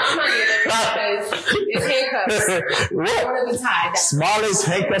I'm not getting it because it's handcuffs. What? I want to be tied. Smallest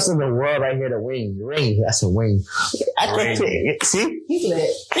handcuffs in the world right here, the wing. Ring. That's a wing. I can't take see? He's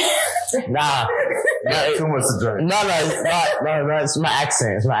lit. Nah. Too much to drink. No, it's my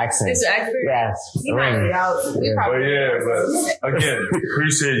accent. It's your accent? Yeah. Ring. But again,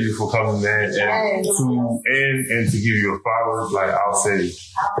 appreciate you for coming, man. And to give you a flowers, like I'll say,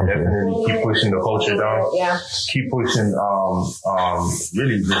 definitely keep pushing the culture down. Yeah. Keep pushing,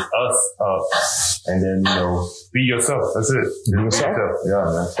 really just us up. And then, be yourself. That's it. Be yourself. Yeah,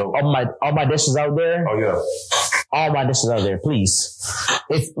 man. So, all my dishes out there. Oh, yeah. All my dishes out there, please.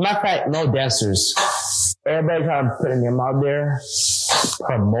 If, matter of fact, no dancers. Everybody kind of putting them out there.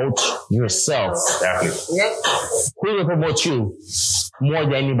 Promote yourself. Exactly. Yep. Who will promote you more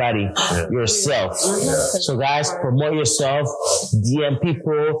than anybody? Yourself. Yeah. So guys, promote yourself. DM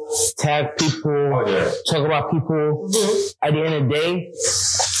people, tag people, talk about people. At the end of the day,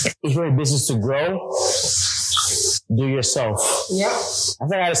 if you're in business to grow, do yourself. Yep. That's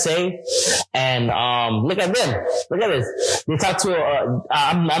what I gotta say. And look at them. Look at this. They talk to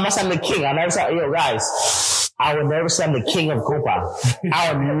I must have the king. I never say, guys, I would never say I'm the king of Copa.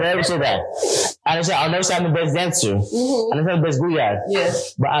 I would never say that. I'll never say I'm the best dancer. I never say I'm the best guyad.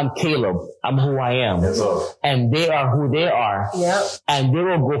 Yes. But I'm Caleb. I'm who I am. And they are who they are. Yep. And they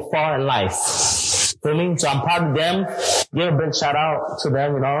will go far in life. For me, so I'm proud of them. Give a big shout out to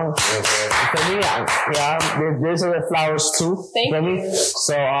them, you know. For me, there's other flowers too. Thank you.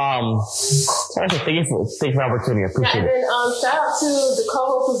 So, thank you for the opportunity. I appreciate it. And then, shout out to the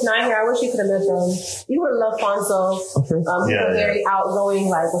co-host who's not here. I wish you could have met them. You would love Fonso. He's very outgoing,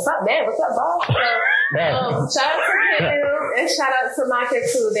 like, what's up, man? What's up, boss? So, shout out to him and shout out to Micah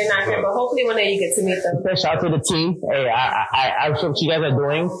too. They're not here, but hopefully one day you get to meet them. Shout out to the team. Hey, I'm sure what you guys are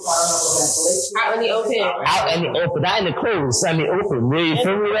doing. Out in the open. Out in the open, not in the closed, in the open. Really, you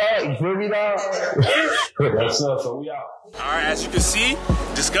feel me though? You feel me though? That's us, so we out. Alright, as you can see,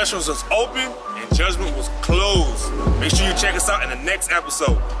 discussions was open and judgment was closed. Make sure you check us out in the next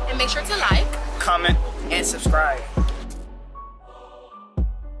episode. And make sure to like, comment, and subscribe.